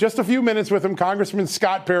lucky. We got just a few minutes with him. Congressman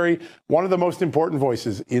Scott Perry, one of the most important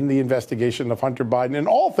voices in the investigation of Hunter Biden and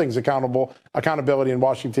all things accountability in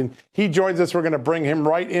Washington. He joins us. We're going to bring him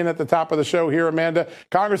right in at the top of the show here, Amanda.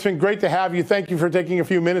 Congressman, great to have you. Thank you for taking a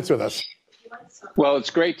few minutes with us. Well, it's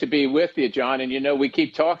great to be with you, John. And, we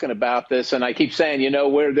keep talking about this, and I keep saying,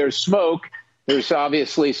 where there's smoke, there's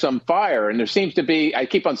obviously some fire. And there seems to be, I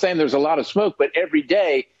keep on saying there's a lot of smoke, but every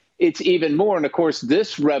day it's even more. And, of course,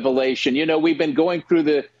 this revelation, we've been going through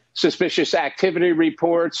the suspicious activity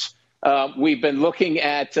reports. We've been looking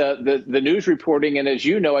at the news reporting, and as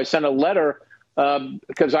you know, I sent a letter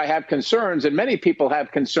because I have concerns, and many people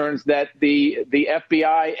have concerns that the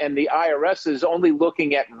FBI and the IRS is only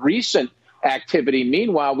looking at recent activity.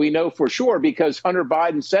 Meanwhile, we know for sure, because Hunter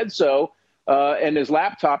Biden said so in his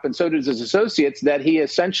laptop, and so did his associates, that he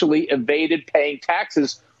essentially evaded paying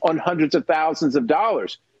taxes on hundreds of thousands of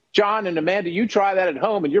dollars. John and Amanda, you try that at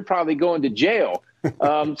home, and you're probably going to jail.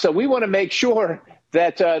 So we want to make sure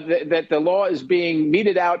that that the law is being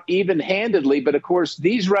meted out even-handedly. But of course,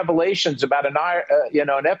 these revelations about an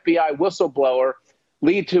FBI whistleblower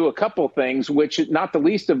lead to a couple things, which not the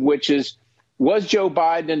least of which is, was Joe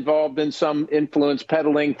Biden involved in some influence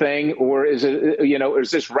peddling thing, or is it,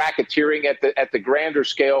 is this racketeering at the grander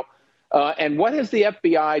scale? And what has the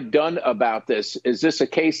FBI done about this? Is this a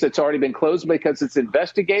case that's already been closed because it's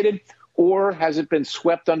investigated, or has it been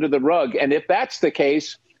swept under the rug? And if that's the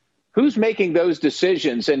case, who's making those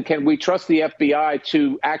decisions? And can we trust the FBI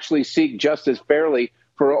to actually seek justice fairly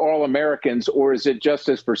for all Americans, or is it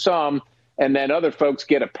justice for some and then other folks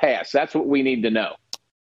get a pass? That's what we need to know.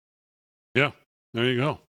 Yeah, there you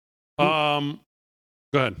go. Go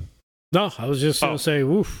ahead. No, I was just going to say,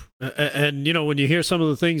 woof. And, when you hear some of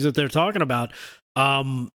the things that they're talking about,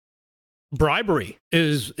 bribery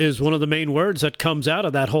is one of the main words that comes out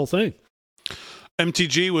of that whole thing.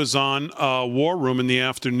 MTG was on War Room in the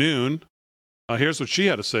afternoon. Here's what she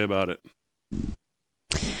had to say about it.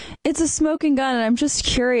 It's a smoking gun, and I'm just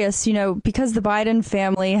curious, because the Biden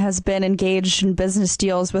family has been engaged in business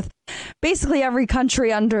deals with basically every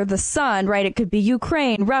country under the sun, right? It could be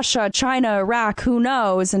Ukraine, Russia, China, Iraq, who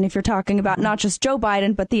knows? And if you're talking about not just Joe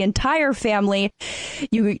Biden, but the entire family,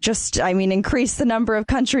 you just, increase the number of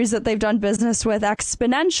countries that they've done business with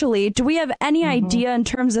exponentially. Do we have any idea in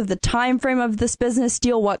terms of the time frame of this business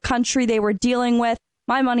deal, what country they were dealing with?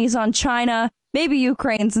 My money's on China. Maybe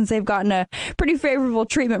Ukraine, since they've gotten a pretty favorable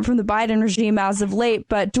treatment from the Biden regime as of late.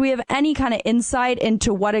 But do we have any kind of insight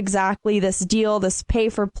into what exactly this deal, this pay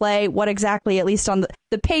for play, what exactly, at least on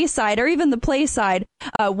the pay side or even the play side,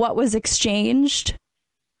 what was exchanged?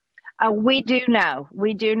 We do know.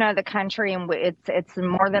 We do know the country, and it's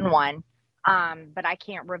more than one. But I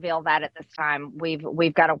can't reveal that at this time.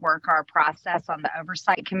 We've got to work our process on the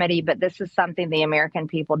oversight committee. But this is something the American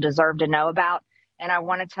people deserve to know about. And I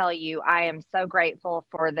want to tell you, I am so grateful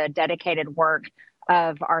for the dedicated work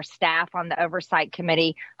of our staff on the Oversight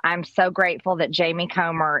Committee. I'm so grateful that Jamie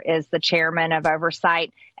Comer is the chairman of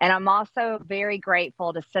Oversight. And I'm also very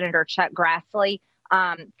grateful to Senator Chuck Grassley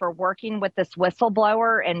for working with this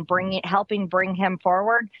whistleblower and helping bring him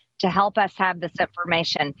forward to help us have this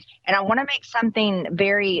information. And I want to make something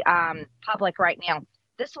very public right now.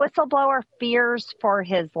 This whistleblower fears for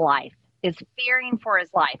his life, is fearing for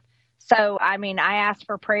his life. So, I ask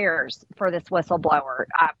for prayers for this whistleblower,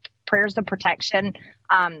 prayers of protection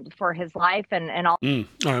for his life and all. All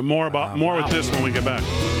right, more with this when we get back.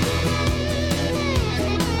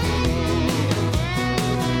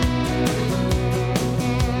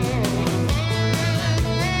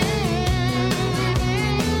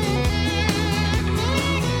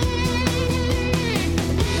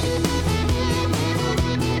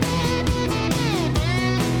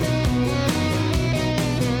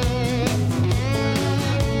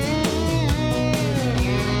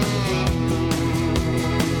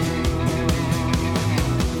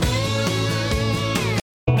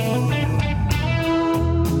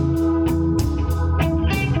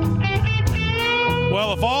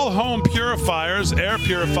 Air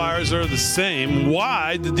purifiers are the same.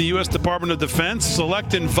 Why did the U.S. Department of Defense select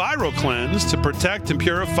EnviroCleanse to protect and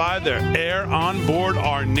purify their air on board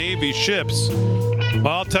our Navy ships? Well,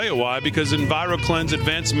 I'll tell you why. Because EnviroCleanse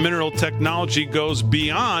advanced mineral technology goes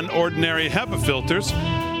beyond ordinary HEPA filters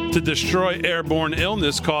to destroy airborne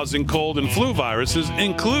illness-causing cold and flu viruses,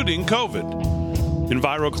 including COVID.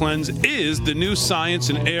 EnviroCleanse is the new science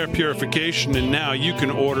in air purification, and now you can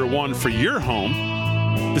order one for your home.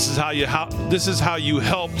 This is how you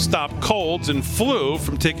help stop colds and flu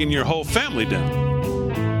from taking your whole family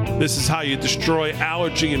down. This is how you destroy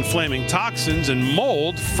allergy-inflaming toxins and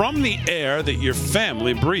mold from the air that your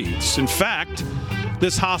family breathes. In fact,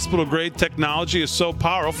 this hospital-grade technology is so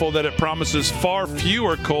powerful that it promises far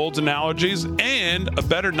fewer colds and allergies and a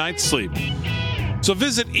better night's sleep. So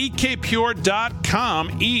visit ekpure.com,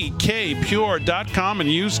 ekpure.com,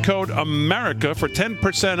 and use code AMERICA for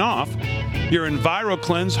 10% off your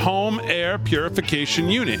EnviroCleanse home air purification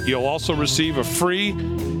unit. You'll also receive a free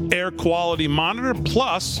air quality monitor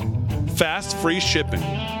plus fast free shipping.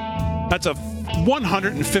 That's a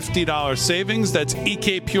 $150 savings. That's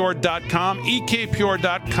ekpure.com,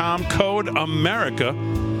 ekpure.com, code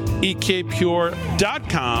AMERICA. ekpure.com,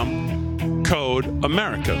 code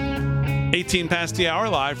America. 18 past the hour,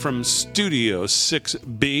 live from Studio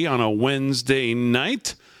 6B on a Wednesday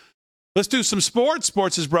night. Let's do some sports.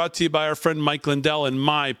 Sports is brought to you by our friend Mike Lindell and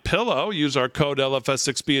MyPillow. Use our code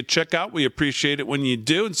LFS6B at checkout. We appreciate it when you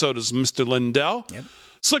do, and so does Mr. Lindell. Yep.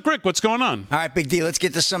 Slick Rick, what's going on? All right, Big D, let's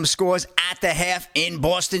get to some scores at the half in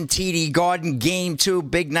Boston TD Garden. Game 2,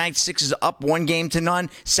 big night. Sixers up 1-0.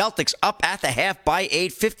 Celtics up at the half by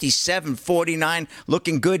 8, 57-49.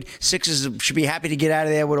 Looking good. Sixers should be happy to get out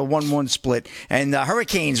of there with a 1-1 split. And the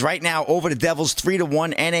Hurricanes right now over the Devils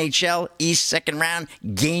 3-1. NHL East second round,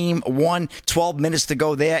 Game 1. 12 minutes to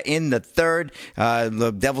go there in the third.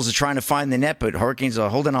 The Devils are trying to find the net, but Hurricanes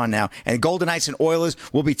are holding on now. And Golden Knights and Oilers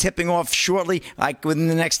will be tipping off shortly, like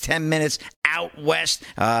within the next 10 minutes out west.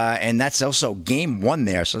 And that's also Game 1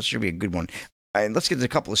 there, so it should be a good one. And let's get to a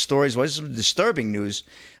couple of stories. What is some disturbing news?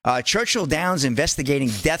 Churchill Downs investigating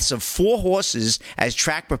deaths of 4 horses as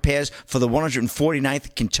track prepares for the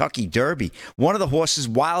 149th Kentucky Derby. One of the horses,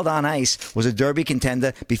 Wild on Ice, was a Derby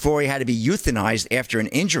contender before he had to be euthanized after an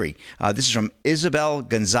injury. This is from Isabel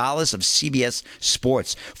Gonzalez of CBS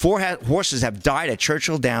Sports. 4 horses have died at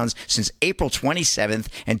Churchill Downs since April 27th,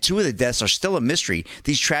 and 2 of the deaths are still a mystery.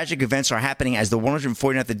 These tragic events are happening as the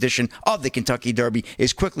 149th edition of the Kentucky Derby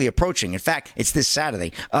is quickly approaching. In fact, it's this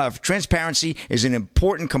Saturday. Transparency is an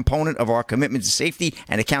important component of our commitment to safety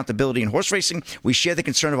and accountability in horse racing. We share the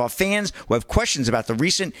concern of our fans who have questions about the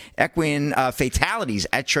recent equine fatalities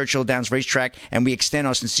at Churchill Downs Racetrack, and we extend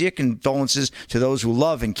our sincere condolences to those who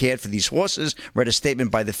love and cared for these horses, read a statement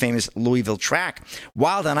by the famous Louisville track.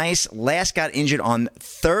 Wild on Ice last got injured on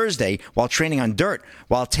Thursday while training on dirt,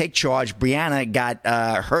 while Take Charge, Brianna, got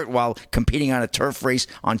hurt while competing on a turf race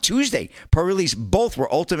on Tuesday. Per release, both were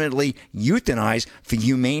ultimately euthanized for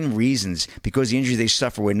humane reasons because the injuries they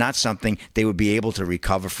suffered were not something they would be able to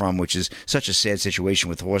recover from, which is such a sad situation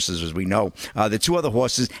with horses, as we know. The 2 other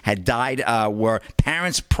horses had died were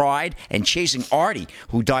Parents Pride and Chasing Artie,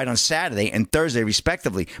 who died on Saturday and Thursday,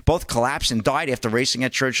 respectively. Both collapsed and died after racing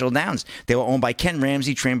at Churchill Downs. They were owned by Ken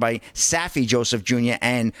Ramsey, trained by Safi Joseph Jr.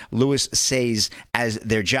 and Louis Says as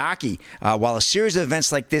their jockey. While a series of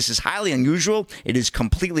events like this is highly unusual, it is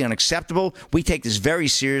completely unacceptable. We take this very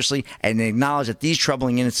seriously and acknowledge that these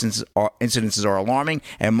troubling incidences are alarming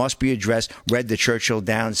and must be addressed, read the Churchill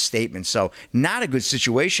Downs statement. So not a good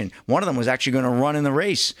situation. One of them was actually going to run in the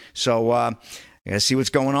race. So I got to see what's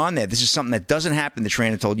going on there. This is something that doesn't happen, the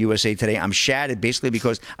trainer told USA Today. I'm shattered basically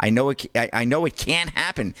because I know it can't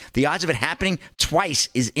happen. The odds of it happening twice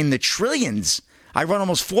is in the trillions. I run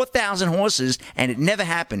almost 4,000 horses, and it never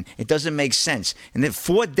happened. It doesn't make sense. And then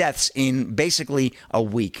 4 deaths in basically a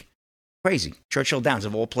week. Crazy. Churchill Downs,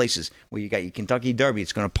 of all places, where you got your Kentucky Derby.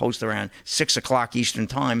 It's going to post around 6 o'clock Eastern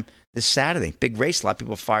time this Saturday. Big race. A lot of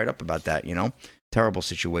people are fired up about that, you know. Terrible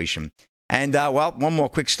situation. And, well, one more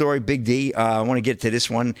quick story, Big D. I want to get to this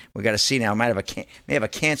one. We got to see now. May have a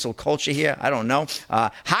cancel culture here. I don't know.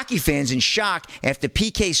 Hockey fans in shock after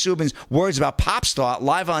PK Subban's words about pop star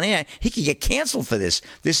live on air. He could get canceled for this.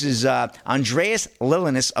 This is Andreas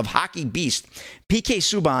Lilinas of Hockey Beast. PK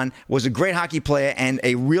Subban was a great hockey player and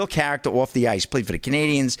a real character off the ice. Played for the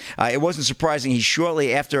Canadians. It wasn't surprising he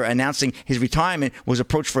shortly after announcing his retirement was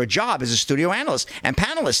approached for a job as a studio analyst and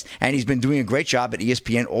panelist. And he's been doing a great job at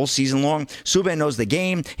ESPN all season long. Subban knows the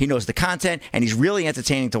game, he knows the content, and he's really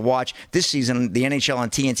entertaining to watch. This season, the NHL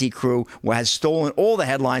on TNT crew has stolen all the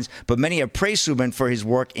headlines, but many have praised Subban for his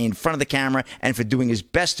work in front of the camera and for doing his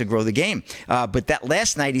best to grow the game. But that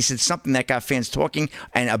last night, he said something that got fans talking,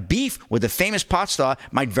 and a beef with the famous pop star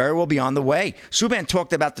might very well be on the way. Subban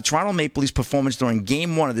talked about the Toronto Maple Leafs performance during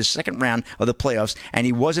Game 1 of the second round of the playoffs, and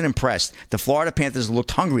he wasn't impressed. The Florida Panthers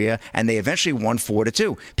looked hungrier, and they eventually won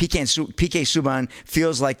 4-2. PK Subban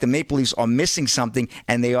feels like the Maple Leafs are missing something,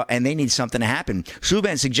 and they need something to happen.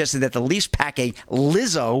 Subban suggested that the Leafs pack a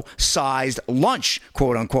Lizzo-sized lunch,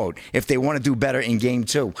 quote unquote, if they want to do better in Game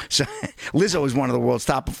 2. So Lizzo is one of the world's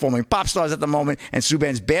top performing pop stars at the moment, and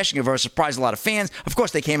Subban's bashing of her surprised a lot of fans. Of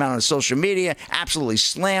course, they came out on social media, absolutely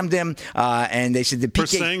slammed him, and they said the PK for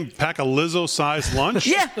saying pack a Lizzo-sized lunch.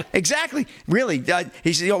 Yeah, exactly. Really,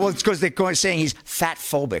 he said, well, it's because they're saying he's fat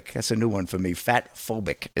phobic. That's a new one for me. Fat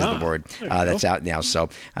phobic is the word that's out now. So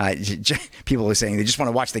people are saying they just want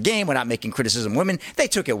to watch the game without making criticism of women. They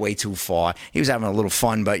took it way too far. He was having a little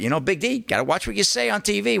fun, but, you know, Big D, got to watch what you say on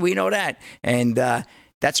TV. We know that. And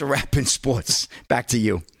that's a wrap in sports. Back to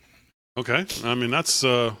you. Okay. I mean, that's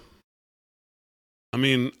I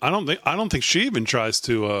don't think she even tries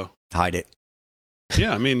to hide it.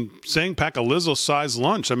 Yeah, I mean, saying pack a Lizzo-sized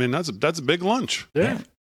lunch. I mean, that's a big lunch. Yeah.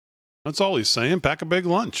 That's all he's saying. Pack a big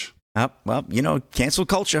lunch. Well, cancel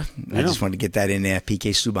culture. I just wanted to get that in there.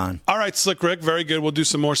 PK Subban. All right, Slick Rick. Very good. We'll do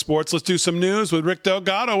some more sports. Let's do some news with Rick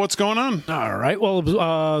Delgado. What's going on? All right.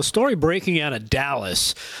 Well, story breaking out of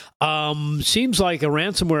Dallas. Seems like a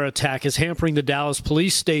ransomware attack is hampering the Dallas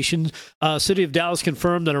police station. City of Dallas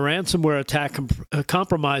confirmed that a ransomware attack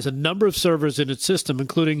compromised a number of servers in its system,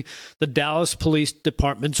 including the Dallas Police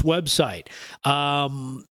Department's website.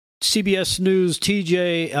 CBS News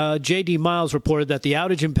J.D. Miles reported that the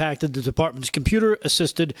outage impacted the department's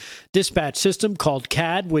computer-assisted dispatch system called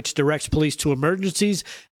CAD, which directs police to emergencies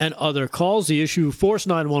and other calls. The issue forced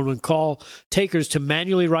 911 call takers to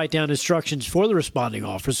manually write down instructions for the responding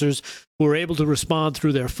officers, who were able to respond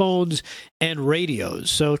through their phones and radios.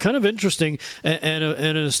 So kind of interesting. And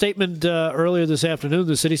in a statement earlier this afternoon,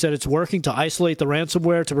 the city said it's working to isolate the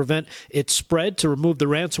ransomware to prevent its spread, to remove the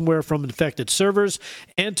ransomware from infected servers,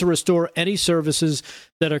 and to restore any services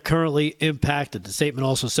that are currently impacted. The statement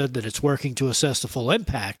also said that it's working to assess the full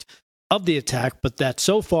impact of the attack, but that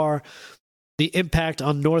so far the impact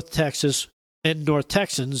on North Texas and North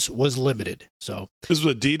Texans was limited. So this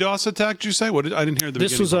was a DDoS attack, did you say? I didn't hear the beginning.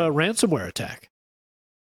 This was a ransomware attack.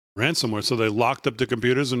 Ransomware. So they locked up the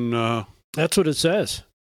computers and... That's what it says.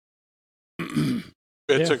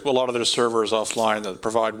 It took a lot of their servers offline that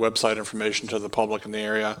provide website information to the public in the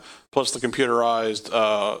area, plus the computerized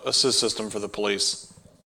assist system for the police.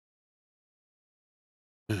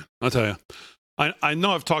 Yeah, I'll tell you. I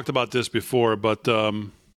know I've talked about this before, but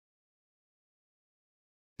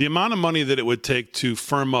the amount of money that it would take to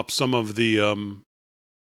firm up some of the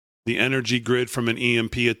energy grid from an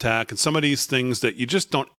EMP attack and some of these things that you just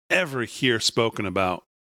don't ever hear spoken about.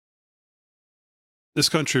 This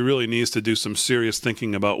country really needs to do some serious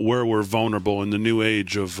thinking about where we're vulnerable in the new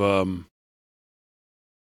age of,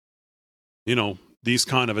 these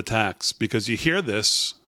kind of attacks. Because you hear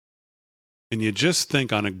this and you just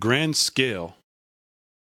think on a grand scale,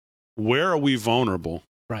 where are we vulnerable?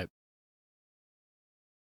 Right.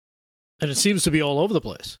 And it seems to be all over the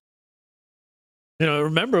place.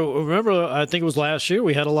 Remember, I think it was last year,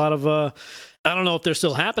 we had a lot of, I don't know if they're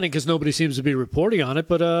still happening because nobody seems to be reporting on it,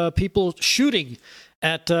 but people shooting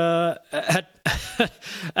at the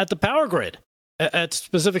power grid at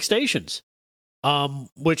specific stations,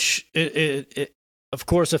 which it of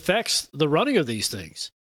course affects the running of these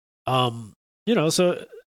things. So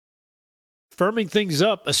firming things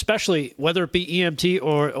up, especially whether it be EMT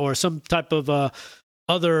or some type of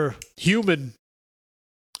other human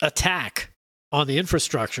attack on the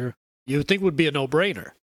infrastructure, you would think would be a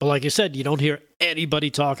no-brainer. But like you said, you don't hear anybody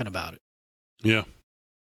talking about it. Yeah.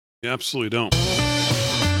 You absolutely don't.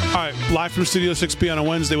 All right, live from Studio 6B on a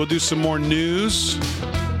Wednesday, we'll do some more news.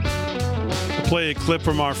 We'll play a clip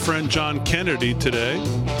from our friend John Kennedy today.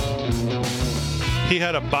 He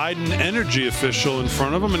had a Biden energy official in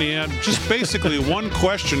front of him, and he had just basically one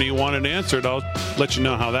question he wanted answered. I'll let you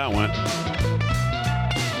know how that went.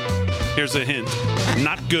 Here's a hint.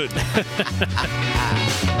 Not good.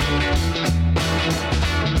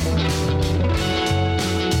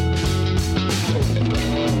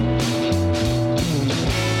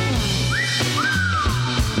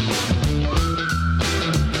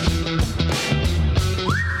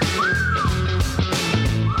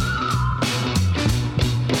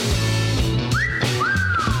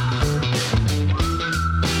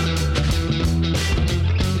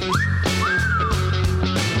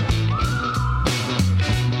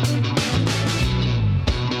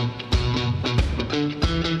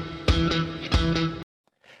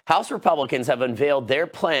 House Republicans have unveiled their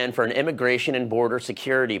plan for an immigration and border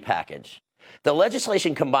security package. The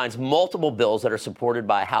legislation combines multiple bills that are supported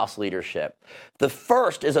by House leadership. The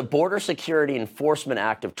first is a Border Security Enforcement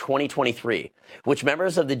Act of 2023, which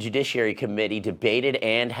members of the Judiciary Committee debated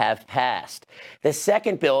and have passed. The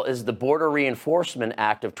second bill is the Border Reinforcement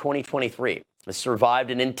Act of 2023. It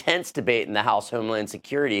survived an intense debate in the House Homeland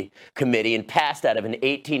Security Committee and passed out of an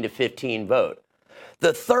 18-15 vote.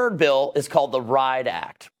 The third bill is called the RIDE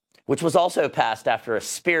Act, which was also passed after a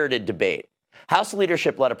spirited debate. House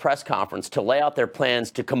leadership led a press conference to lay out their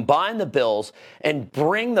plans to combine the bills and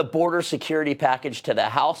bring the border security package to the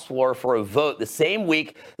House floor for a vote the same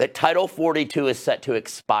week that Title 42 is set to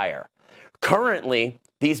expire. Currently,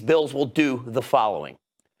 these bills will do the following.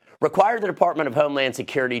 Require the Department of Homeland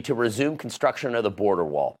Security to resume construction of the border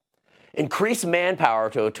wall. Increase manpower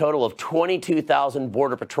to a total of 22,000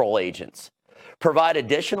 Border Patrol agents. Provide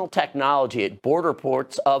additional technology at border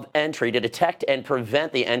ports of entry to detect and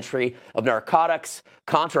prevent the entry of narcotics,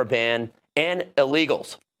 contraband, and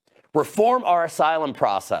illegals. Reform our asylum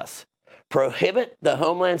process. Prohibit the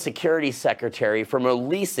Homeland Security Secretary from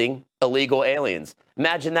releasing illegal aliens.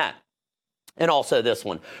 Imagine that. And also this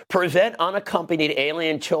one, prevent unaccompanied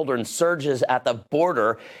alien children surges at the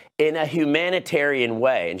border in a humanitarian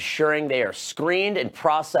way, ensuring they are screened and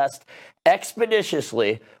processed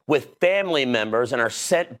expeditiously with family members and are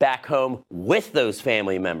sent back home with those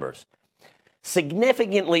family members.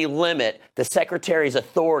 Significantly limit the Secretary's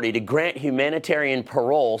authority to grant humanitarian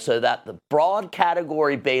parole so that the broad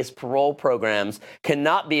category-based parole programs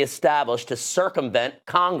cannot be established to circumvent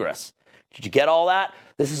Congress. Did you get all that?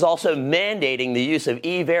 This is also mandating the use of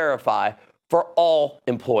E-Verify for all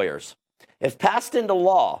employers. If passed into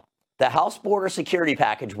law, the House border security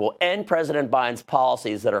package will end President Biden's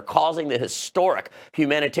policies that are causing the historic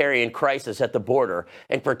humanitarian crisis at the border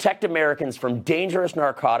and protect Americans from dangerous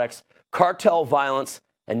narcotics, cartel violence,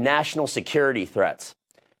 and national security threats.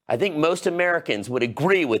 I think most Americans would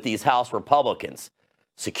agree with these House Republicans.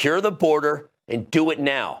 Secure the border and do it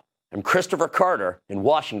now. I'm Christopher Carter in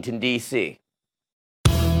Washington, D.C.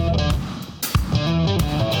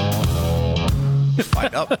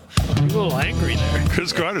 Fired up. You're a little angry there.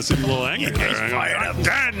 Chris Carter seemed a little angry there. He's fired up. I'm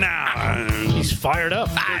done now. He's fired up.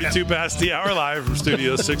 32 past the hour, live from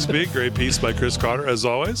Studio 6B. Great piece by Chris Carter, as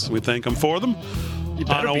always. We thank him for them. You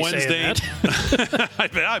better on a be Wednesday.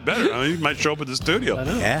 I better. I mean, he might show up at the studio. I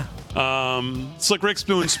know. Yeah. Slick Rick's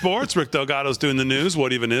doing sports. Rick Delgado's doing the news.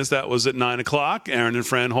 What even is? That was at 9 o'clock. Aaron and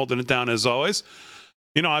Fran holding it down as always.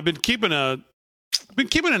 You know, I've been keeping an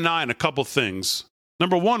eye on a couple things.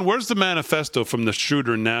 Number one, where's the manifesto from the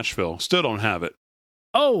shooter in Nashville? Still don't have it.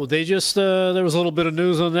 Oh, they just, there was a little bit of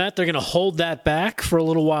news on that. They're going to hold that back for a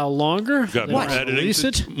little while longer. Got more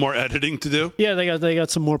editing to do? Yeah, they got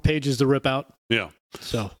some more pages to rip out. Yeah.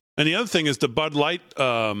 So, and the other thing is the Bud Light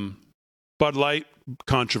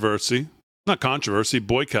controversy. Not controversy,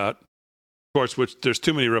 boycott. Of course, which there's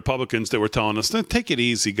too many Republicans that were telling us, take it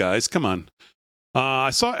easy, guys. Come on. I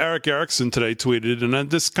saw Eric Erickson today tweeted, and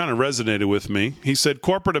this kind of resonated with me. He said,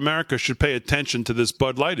 corporate America should pay attention to this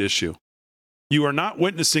Bud Light issue. You are not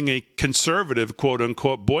witnessing a conservative,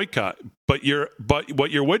 quote-unquote, boycott, but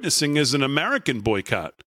what you're witnessing is an American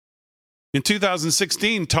boycott. In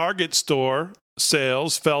 2016, Target store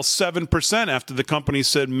sales fell 7% after the company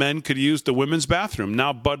said men could use the women's bathroom.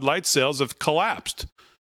 Now Bud Light sales have collapsed.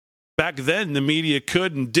 Back then, the media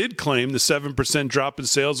could and did claim the 7% drop in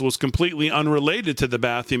sales was completely unrelated to the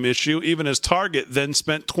bathroom issue, even as Target then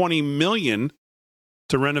spent $20 million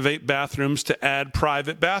to renovate bathrooms to add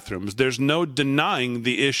private bathrooms. There's no denying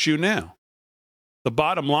the issue now. The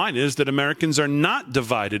bottom line is that Americans are not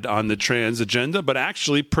divided on the trans agenda, but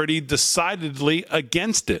actually pretty decidedly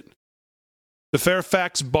against it. The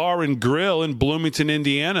Fairfax Bar and Grill in Bloomington,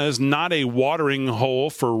 Indiana is not a watering hole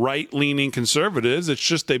for right-leaning conservatives. It's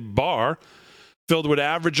just a bar filled with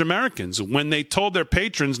average Americans. When they told their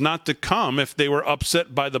patrons not to come if they were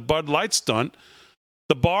upset by the Bud Light stunt,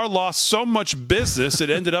 the bar lost so much business it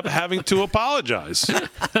ended up having to apologize.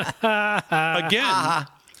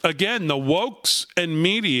 Again, the wokes and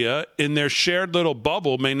media in their shared little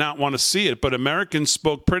bubble may not want to see it, but Americans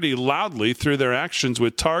spoke pretty loudly through their actions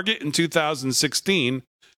with Target in 2016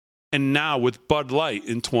 and now with Bud Light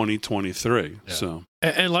in 2023. Yeah. So,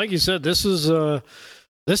 and like you said, this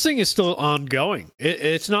thing is still ongoing.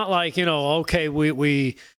 It's not like, okay,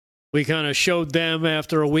 we kind of showed them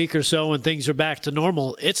after a week or so and things are back to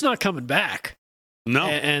normal. It's not coming back. No.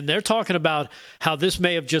 And they're talking about how this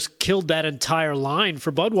may have just killed that entire line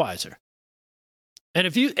for Budweiser. And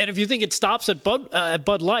if you think it stops at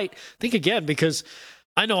Bud Light, think again, because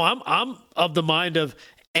I know I'm of the mind of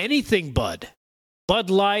anything Bud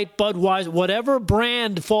Light, Budweiser, whatever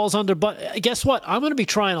brand falls under Bud. Guess what? I'm going to be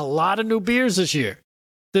trying a lot of new beers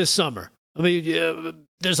this summer. I mean,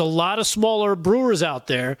 there's a lot of smaller brewers out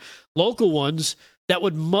there, local ones, that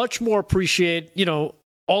would much more appreciate,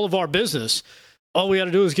 all of our business. All we got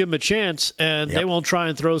to do is give them a chance, and they won't try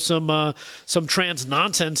and throw some trans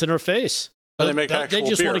nonsense in our face. They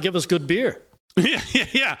just want to give us good beer.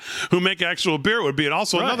 Yeah. Who make actual beer would be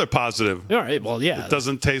also another positive. All right. Well, yeah. It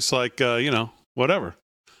doesn't taste like whatever.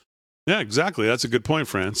 Yeah, exactly. That's a good point,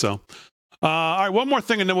 Fran. So, all right, one more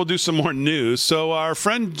thing, and then we'll do some more news. So, our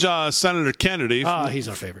friend Senator Kennedy. He's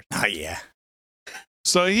our favorite. Oh yeah.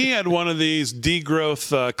 So he had one of these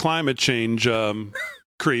degrowth climate change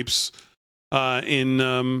creeps.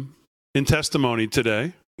 In testimony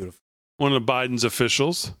today, beautiful. One of Biden's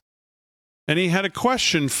officials, and he had a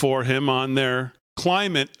question for him on their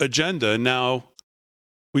climate agenda. Now,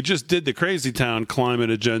 we just did the Crazy Town climate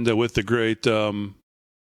agenda with the great George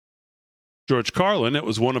Carlin. It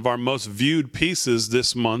was one of our most viewed pieces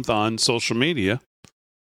this month on social media.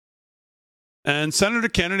 And Senator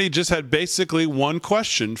Kennedy just had basically one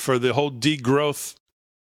question for the whole degrowth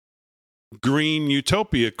green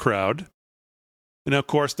utopia crowd. And, of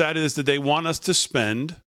course, that is that they want us to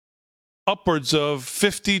spend upwards of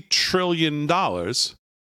 $50 trillion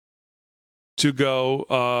to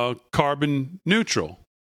go carbon neutral.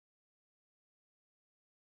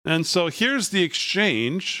 And so here's the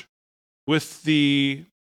exchange with the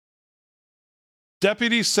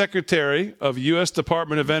Deputy Secretary of U.S.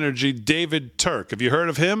 Department of Energy, David Turk. Have you heard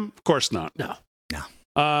of him? Of course not. No.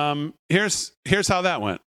 Here's how that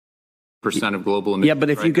went. Percent of global emissions. Yeah,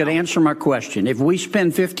 but if you could answer my question, if we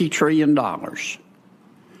spend $50 trillion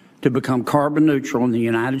to become carbon neutral in the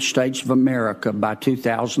United States of America by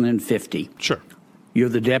 2050, sure, you're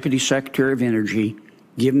the Deputy Secretary of Energy.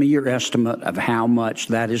 Give me your estimate of how much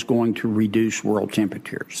that is going to reduce world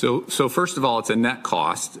temperatures. So first of all, it's a net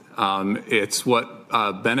cost. It's what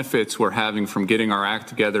benefits we're having from getting our act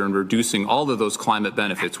together and reducing all of those climate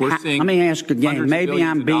benefits. We're seeing. Let me ask again. Maybe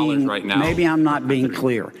I'm not being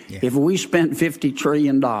clear. Yeah. If we spent $50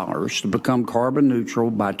 trillion to become carbon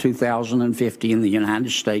neutral by 2050 in the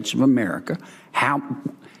United States of America,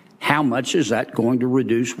 how much is that going to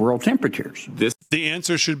reduce world temperatures? The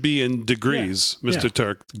answer should be in degrees, Mr.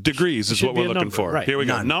 Turk. Degrees is what we're looking for. Right. Here we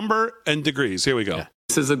go. Number and degrees. Here we go.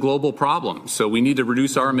 This is a global problem. So we need to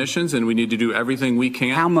reduce our emissions and we need to do everything we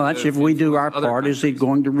can. How much, if we do our part, is it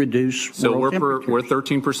going to reduce world temperatures? We're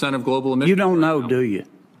 13% of global emissions. You don't know, do you?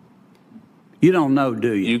 You don't know,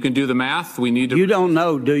 do you? You can do the math. We need to. You don't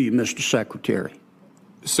know, do you, Mr. Secretary?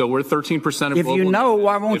 So we're 13% of global. If you know,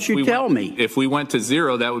 why won't you tell me? If we went to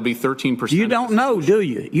zero, that would be 13%. You don't know, do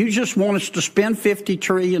you? You just want us to spend $50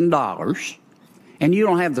 trillion, and you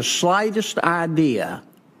don't have the slightest idea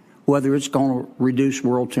whether it's going to reduce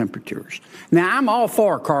world temperatures. Now, I'm all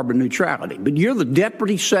for carbon neutrality, but you're the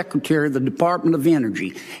Deputy Secretary of the Department of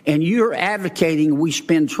Energy, and you're advocating we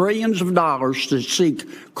spend trillions of dollars to seek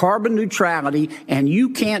carbon neutrality, and you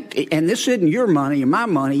can't, and this isn't your money or my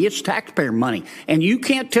money, it's taxpayer money, and you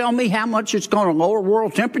can't tell me how much it's going to lower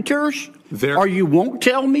world temperatures? Or you won't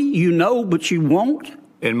tell me? You know, but you won't?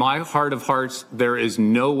 In my heart of hearts, there is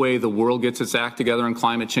no way the world gets its act together on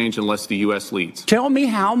climate change unless the U.S. leads. Tell me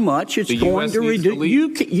how much it's going to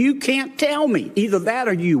reduce. You can't tell me. Either that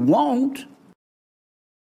or you won't.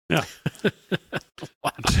 Yeah.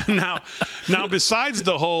 Now, besides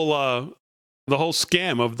the whole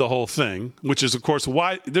scam of the whole thing, which is, of course,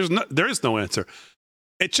 why there is no answer.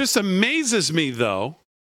 It just amazes me, though,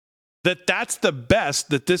 that's the best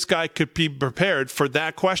that this guy could be prepared for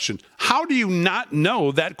that question. How do you not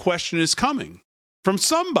know that question is coming from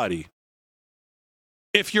somebody?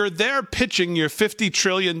 If you're there pitching your $50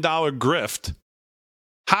 trillion grift,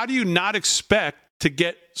 how do you not expect to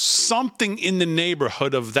get something in the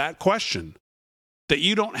neighborhood of that question that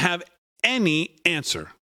you don't have any answer?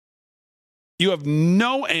 You have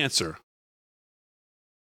no answer.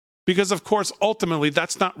 Because, of course, ultimately,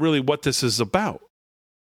 that's not really what this is about.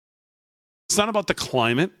 It's not about the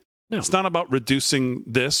climate. No. It's not about reducing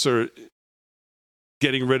this or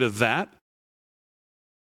getting rid of that.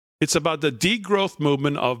 It's about the degrowth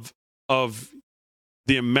movement of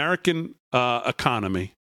the American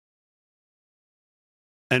economy.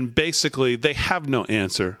 And basically, they have no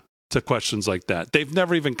answer to questions like that. They've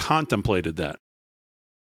never even contemplated that.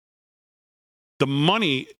 The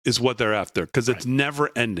money is what they're after because it's never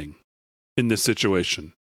ending in this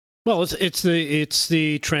situation. Well, it's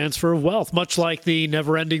the transfer of wealth, much like the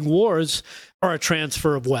never-ending wars are a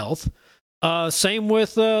transfer of wealth. Same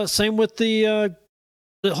with the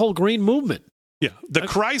whole green movement. Yeah, the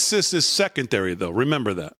crisis is secondary, though.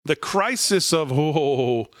 Remember that the crisis of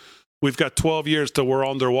we've got 12 years till we're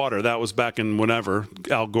underwater. That was back in whenever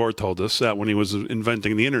Al Gore told us that when he was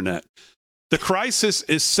inventing the internet. The crisis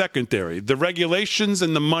is secondary. The regulations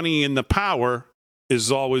and the money and the power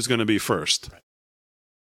is always going to be first. Right.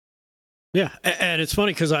 Yeah, and it's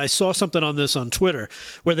funny because I saw something on this on Twitter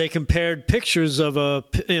where they compared pictures of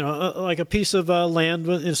like a piece of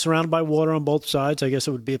land surrounded by water on both sides. I guess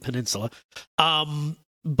it would be a peninsula.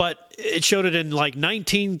 But it showed it in like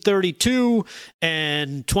 1932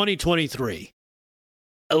 and 2023.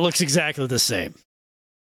 It looks exactly the same.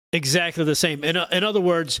 Exactly the same. In other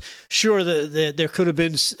words, sure, there could have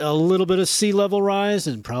been a little bit of sea level rise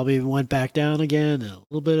and probably went back down again. A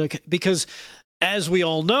little bit because, as we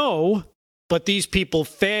all know, but these people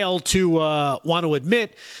fail to want to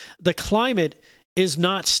admit, the climate is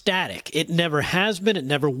not static. It never has been. It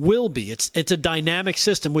never will be. It's a dynamic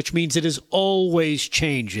system, which means it is always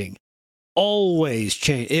changing. Always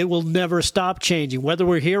change. It will never stop changing, whether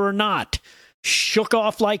we're here or not. Shook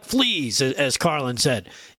off like fleas, as Carlin said.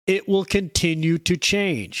 It will continue to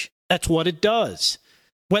change. That's what it does.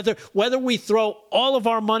 Whether we throw all of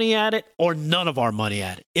our money at it or none of our money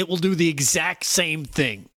at it, it will do the exact same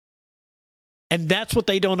thing. And that's what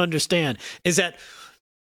they don't understand, is that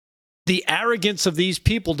the arrogance of these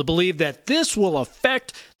people to believe that this will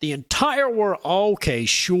affect the entire world. Okay,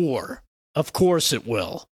 sure. Of course it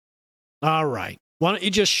will. All right. Why don't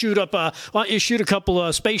you just shoot a couple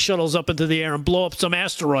of space shuttles up into the air and blow up some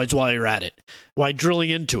asteroids while you're at it, while drilling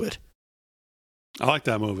into it? I like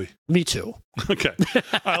that movie. Me too. Okay. All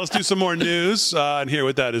right, let's do some more news. And here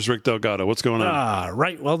with that is Rick Delgado. What's going on?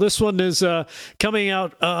 Right. Well, this one is coming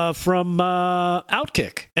out from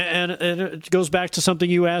Outkick. And it goes back to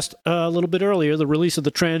something you asked a little bit earlier. The release of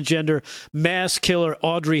the transgender mass killer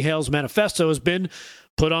Audrey Hale's manifesto has been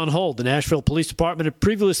put on hold. The Nashville Police Department had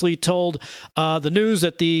previously told the news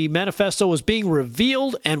that the manifesto was being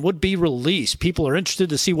revealed and would be released. People are interested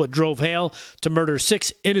to see what drove Hale to murder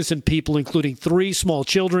 6 innocent people, including 3 small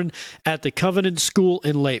children, at the Covenant School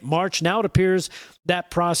in late March. Now it appears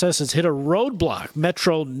that process has hit a roadblock.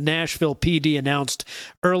 Metro Nashville PD announced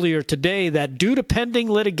earlier today that due to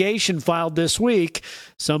pending litigation filed this week,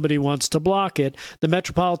 somebody wants to block it. The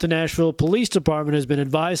Metropolitan Nashville Police Department has been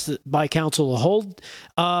advised by counsel to hold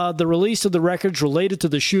the release of the records related to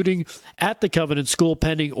the shooting at the Covenant School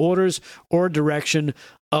pending orders or direction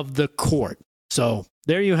of the court. So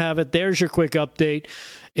there you have it. There's your quick update.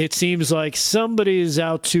 It seems like somebody is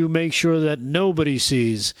out to make sure that nobody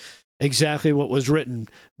sees exactly what was written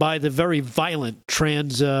by the very violent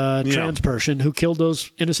trans person who killed those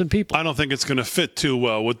innocent people. I don't think it's going to fit too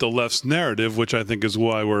well with the left's narrative, which I think is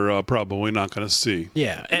why we're probably not going to see.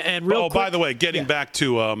 Yeah, and real quick, by the way, getting back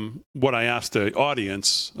to what I asked the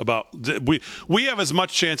audience about, we have as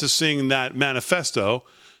much chance of seeing that manifesto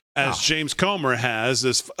as James Comer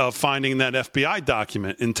has of finding that FBI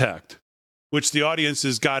document intact, which the audience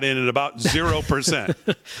has got in at about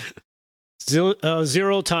 0%.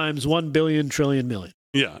 0 times 1 billion trillion million.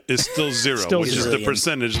 Yeah, it's still 0, which is the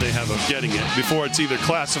percentage they have of getting it before it's either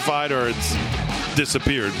classified or it's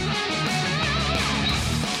disappeared.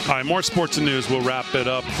 All right, more sports and news. We'll wrap it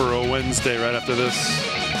up for a Wednesday right after this.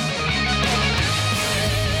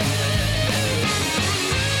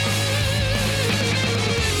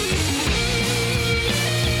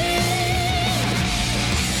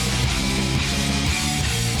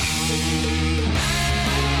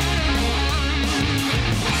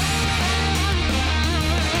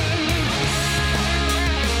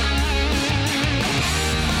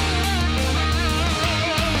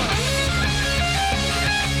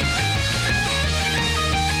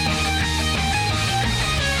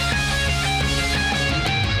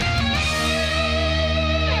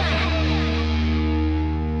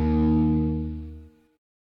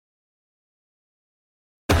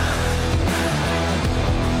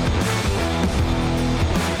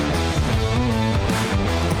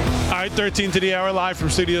 All right, 13 to the hour, live from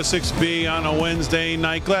Studio 6B on a Wednesday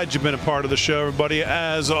night. Glad you've been a part of the show, everybody.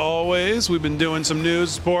 As always, we've been doing some news,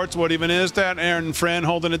 sports, what even is that? Aaron and Fran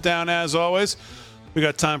holding it down as always. We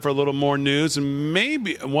got time for a little more news, and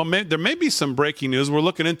maybe there may be some breaking news. We're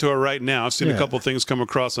looking into it right now. I've seen a couple things come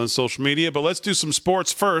across on social media, but let's do some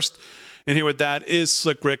sports first. And here with that is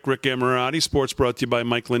Slick Rick Emirati. Sports brought to you by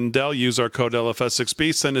Mike Lindell. Use our code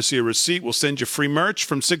LFS6B. Send us your receipt. We'll send you free merch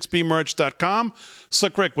from 6bmerch.com.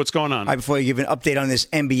 Slick Rick, what's going on? All right, before you give an update on this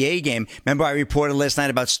NBA game, remember I reported last night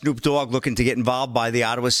about Snoop Dogg looking to get involved by the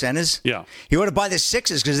Ottawa Senators? Yeah. He ought to buy the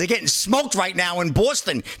Sixers because they're getting smoked right now in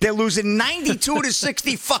Boston. They're losing 92 to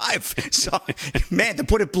 65. So, man, to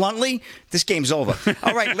put it bluntly, this game's over.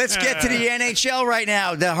 All right, let's get to the NHL right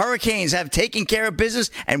now. The Hurricanes have taken care of business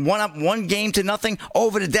and won up 1-0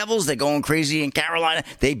 over the Devils. They're going crazy in Carolina.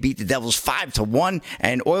 They beat the Devils 5-1.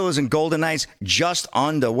 And Oilers and Golden Knights just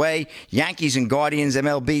underway. Yankees and Guardians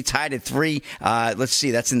MLB tied at 3. Let's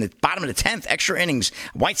see, that's in the bottom of the 10th. Extra innings.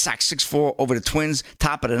 White Sox 6-4 over the Twins.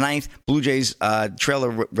 Top of the 9th. Blue Jays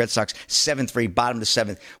trailer Red Sox 7-3. Bottom of the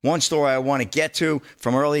 7th. One story I want to get to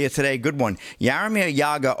from earlier today. Good one. Jaromir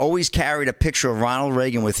Jagr always carried a picture of Ronald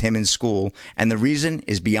Reagan with him in school, and the reason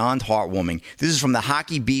is beyond heartwarming. This is from the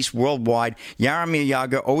Hockey Beast Worldwide. Jaromir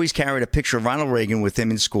Jagr always carried a picture of Ronald Reagan with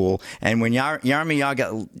him in school, and when Jaromir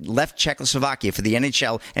Jagr left Czechoslovakia for the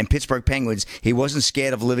NHL and Pittsburgh Penguins, he wasn't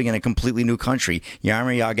scared of living in a completely new country.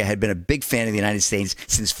 Jaromir Jagr had been a big fan of the United States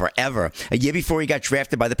since forever. A year before he got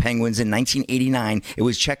drafted by the Penguins in 1989, it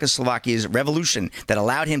was Czechoslovakia's revolution that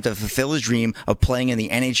allowed him to fulfill his dream of playing in the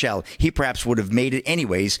NHL. He perhaps would have made it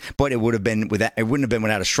anyways, but it wouldn't have been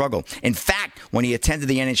without a struggle. In fact, when he attended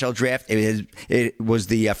the NHL draft, it was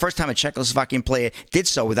the first time a Czechoslovakian player did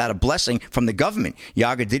so without a blessing from the government.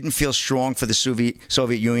 Yager didn't feel strong for the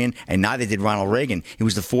Soviet Union, and neither did Ronald Reagan. He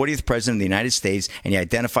was the 40th president of the United States, and he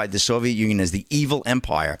identified the Soviet Union as the evil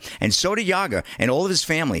empire. And so did Yager and all of his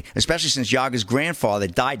family, especially since Yager's grandfather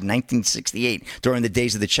died in 1968 during the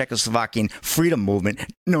days of the Czechoslovakian freedom movement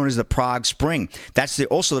known as the Prague Spring. That's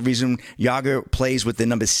also the reason Yager plays with the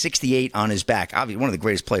number 68 on his back. Obviously, one of the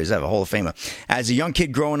greatest players ever, Hall of Famer. As a young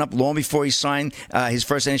kid growing up, long before he signed his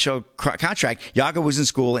first NHL contract, Yager was in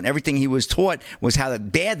school, and everything he was taught was how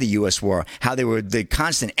bad the U.S. were, how they were the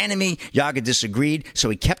constant enemy. Yager disagreed, so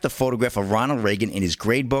he kept a photograph of Ronald Reagan in his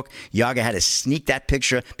grade book. Yager had to sneak that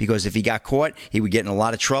picture because if he got caught, he would get in a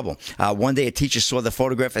lot of trouble. One day, a teacher saw the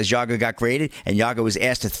photograph as Yager got graded, and Yager was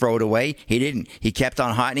asked to throw it away. He didn't. He kept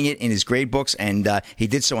on hiding it in his grade books, and he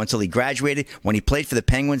did so until he graduated. When he played for the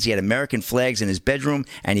Penguins, he had American flags in his bedroom,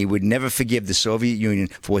 and he would never forgive the Soviet Union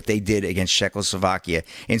for what they did against Czechoslovakia.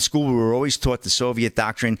 In school, we were always taught the Soviet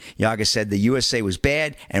doctrine. Yager said the USA was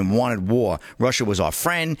bad and wanted war. Russia was our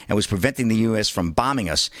friend and was preventing the U.S. from bombing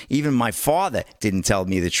us. Even my father didn't tell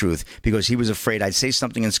me the truth because he was afraid I'd say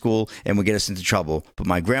something in school and would get us into trouble. But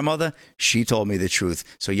my grandmother, she told me the truth.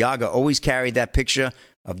 So Yager always carried that picture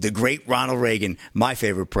of the great Ronald Reagan, my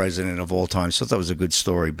favorite president of all time. So that was a good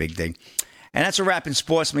story, Big Dig. And that's a wrap in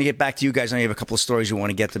sports. Let me get back to you guys. I know you have a couple of stories you want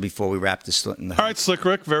to get to before we wrap this. All right, Slick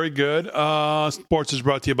Rick, very good. Sports is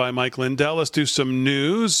brought to you by Mike Lindell. Let's do some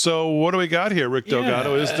news. So what do we got here, Rick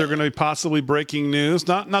Delgado? Is there going to be possibly breaking news?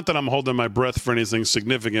 Not that I'm holding my breath for anything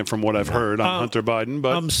significant from what I've heard on Hunter Biden,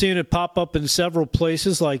 but I'm seeing it pop up in several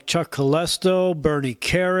places like Chuck Calesto. Bernie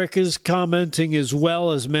Carrick is commenting as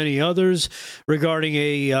well as many others regarding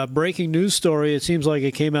a breaking news story. It seems like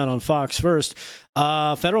it came out on Fox first.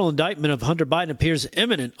 Federal indictment of Hunter Biden appears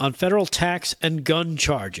imminent on federal tax and gun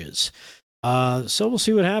charges. So we'll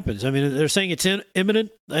see what happens. I mean, they're saying it's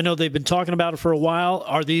imminent. I know they've been talking about it for a while.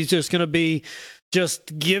 Are these just going to be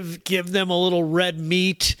just give them a little red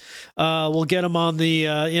meat? We'll get them on the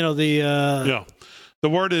yeah. The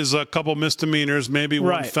word is a couple misdemeanors, maybe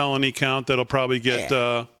one felony count that'll probably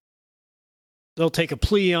get. They'll take a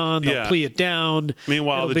plea on. They'll plea it down.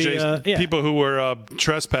 Meanwhile, people who were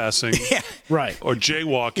trespassing or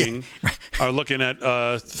jaywalking are looking at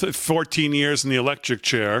 14 years in the electric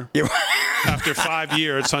chair. After 5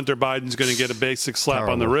 years, Hunter Biden's going to get a basic slap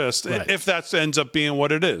on the wrist, if that ends up being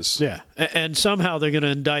what it is. Yeah, and somehow they're going to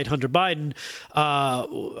indict Hunter Biden.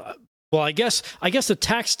 Well, I guess the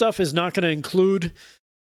tax stuff is not going to include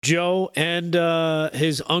Joe and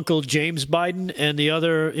his uncle James Biden and the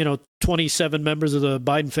other, 27 members of the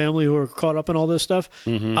Biden family who are caught up in all this stuff.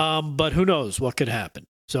 Mm-hmm. But who knows what could happen.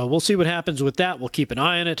 So we'll see what happens with that. We'll keep an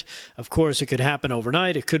eye on it. Of course, it could happen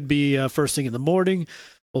overnight. It could be first thing in the morning.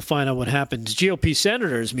 We'll find out what happens. GOP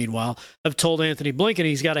senators, meanwhile, have told Anthony Blinken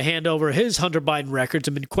he's got to hand over his Hunter Biden records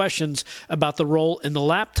amid questions about the role in the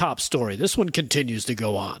laptop story. This one continues to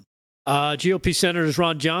go on. GOP Senators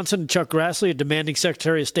Ron Johnson and Chuck Grassley are demanding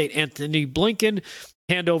Secretary of State Anthony Blinken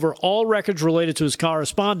hand over all records related to his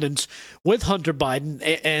correspondence with Hunter Biden.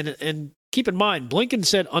 And keep in mind, Blinken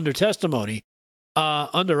said under testimony,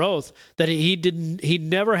 under oath, that he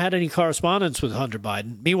never had any correspondence with Hunter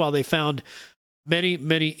Biden. Meanwhile, they found many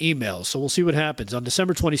emails. So we'll see what happens. On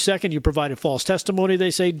December 22nd, you provided false testimony,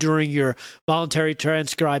 they say, during your voluntary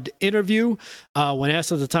transcribed interview. When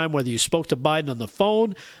asked at the time whether you spoke to Biden on the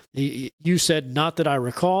phone, you said, not that I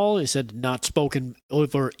recall. He said, not spoken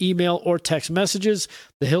over email or text messages.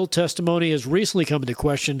 The Hill testimony has recently come into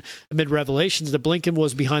question amid revelations that Blinken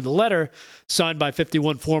was behind the letter signed by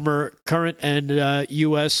 51 former and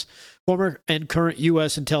current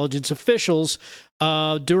U.S. intelligence officials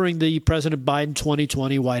during the President Biden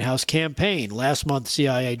 2020 White House campaign. Last month,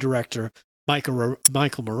 CIA Director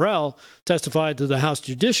Michael Morrell testified to the House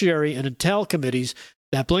Judiciary and Intel committees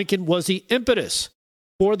that Blinken was the impetus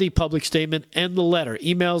for the public statement and the letter.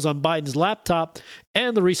 Emails on Biden's laptop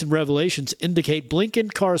and the recent revelations indicate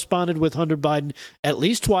Blinken corresponded with Hunter Biden at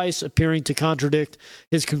least twice, appearing to contradict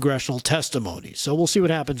his congressional testimony. So we'll see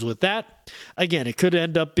what happens with that. Again, it could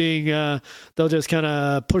end up being they'll just kind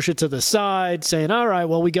of push it to the side, saying, all right,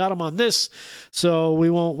 well, we got him on this, so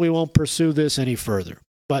we won't pursue this any further.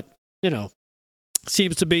 But,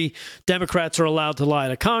 seems to be Democrats are allowed to lie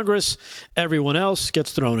to Congress. Everyone else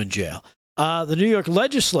gets thrown in jail. The New York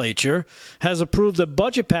legislature has approved a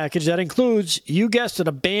budget package that includes, you guessed it,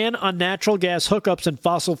 a ban on natural gas hookups and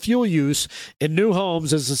fossil fuel use in new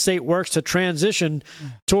homes as the state works to transition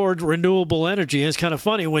toward renewable energy. And it's kind of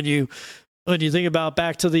funny when you think about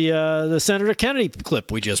back to the Senator Kennedy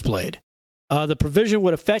clip we just played. The provision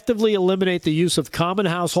would effectively eliminate the use of common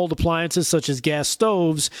household appliances such as gas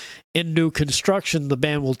stoves in new construction. The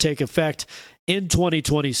ban will take effect in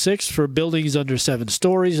 2026 for buildings under 7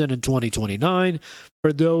 stories and in 2029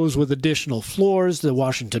 for those with additional floors, the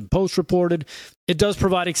Washington Post reported. It does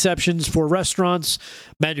provide exceptions for restaurants,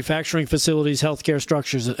 manufacturing facilities, healthcare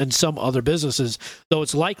structures, and some other businesses, though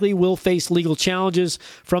it's likely will face legal challenges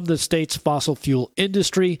from the state's fossil fuel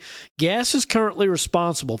industry. Gas is currently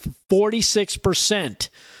responsible for 46%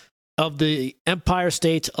 of the Empire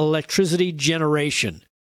State's electricity generation.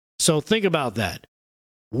 So think about that.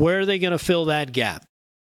 Where are they going to fill that gap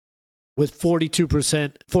with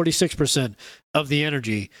 46% of the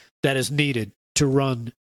energy that is needed to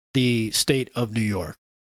run the state of New York?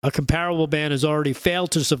 A comparable ban has already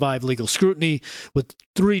failed to survive legal scrutiny, with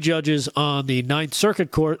 3 judges on the Ninth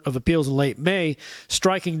Circuit Court of Appeals in late May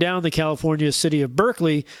striking down the California city of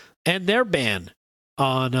Berkeley and their ban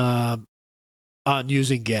on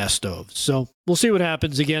using gas stoves. So we'll see what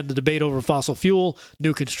happens. Again, the debate over fossil fuel,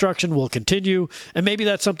 new construction will continue, and maybe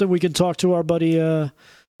that's something we can talk to our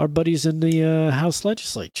buddies in the House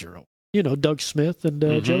legislature. You know, Doug Smith and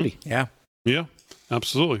Jody. Yeah,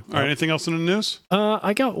 absolutely. All right, anything else in the news?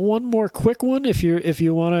 I got one more quick one. If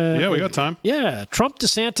you want to. Yeah, we got time. Yeah, Trump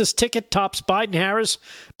DeSantis ticket tops Biden-Harris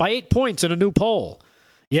by 8 points in a new poll.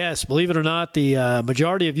 Yes, believe it or not, the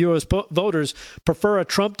majority of U.S. voters prefer a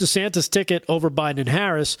Trump-DeSantis ticket over Biden and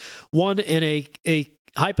Harris, won in a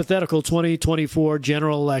hypothetical 2024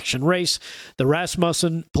 general election race. The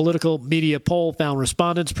Rasmussen political media poll found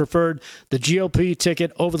respondents preferred the GOP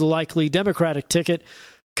ticket over the likely Democratic ticket,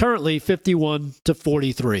 currently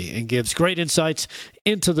 51-43, and gives great insights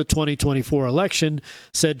into the 2024 election,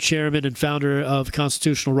 said chairman and founder of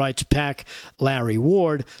Constitutional Rights PAC, Larry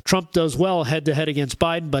Ward. Trump does well head-to-head against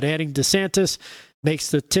Biden, but adding DeSantis makes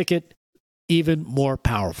the ticket even more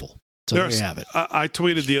powerful. So there you have it. I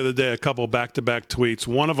tweeted the other day a couple back-to-back tweets.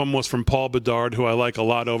 One of them was from Paul Bedard, who I like a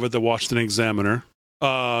lot over at the Washington Examiner.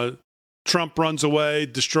 Trump runs away,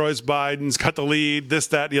 destroys Biden's got the lead, this,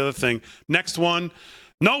 that, the other thing. Next one,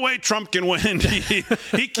 no way Trump can win.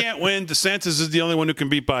 He can't win. DeSantis is the only one who can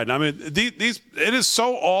beat Biden. I mean, it is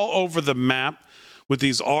so all over the map with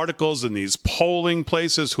these articles and these polling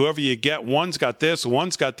places. Whoever you get, one's got this,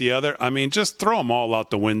 one's got the other. I mean, just throw them all out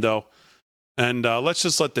the window. And let's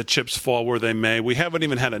just let the chips fall where they may. We haven't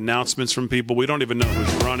even had announcements from people. We don't even know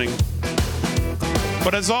who's running.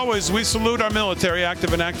 But as always, we salute our military,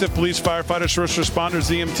 active and active, police, firefighters, first responders,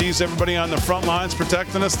 EMTs, everybody on the front lines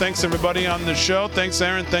protecting us. Thanks, everybody on the show. Thanks,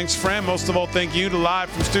 Aaron. Thanks, Fran. Most of all, thank you to live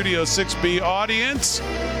from Studio 6B audience.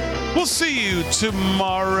 We'll see you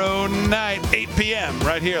tomorrow night, 8 p.m.,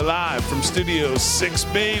 right here live from Studio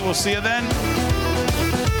 6B. We'll see you then.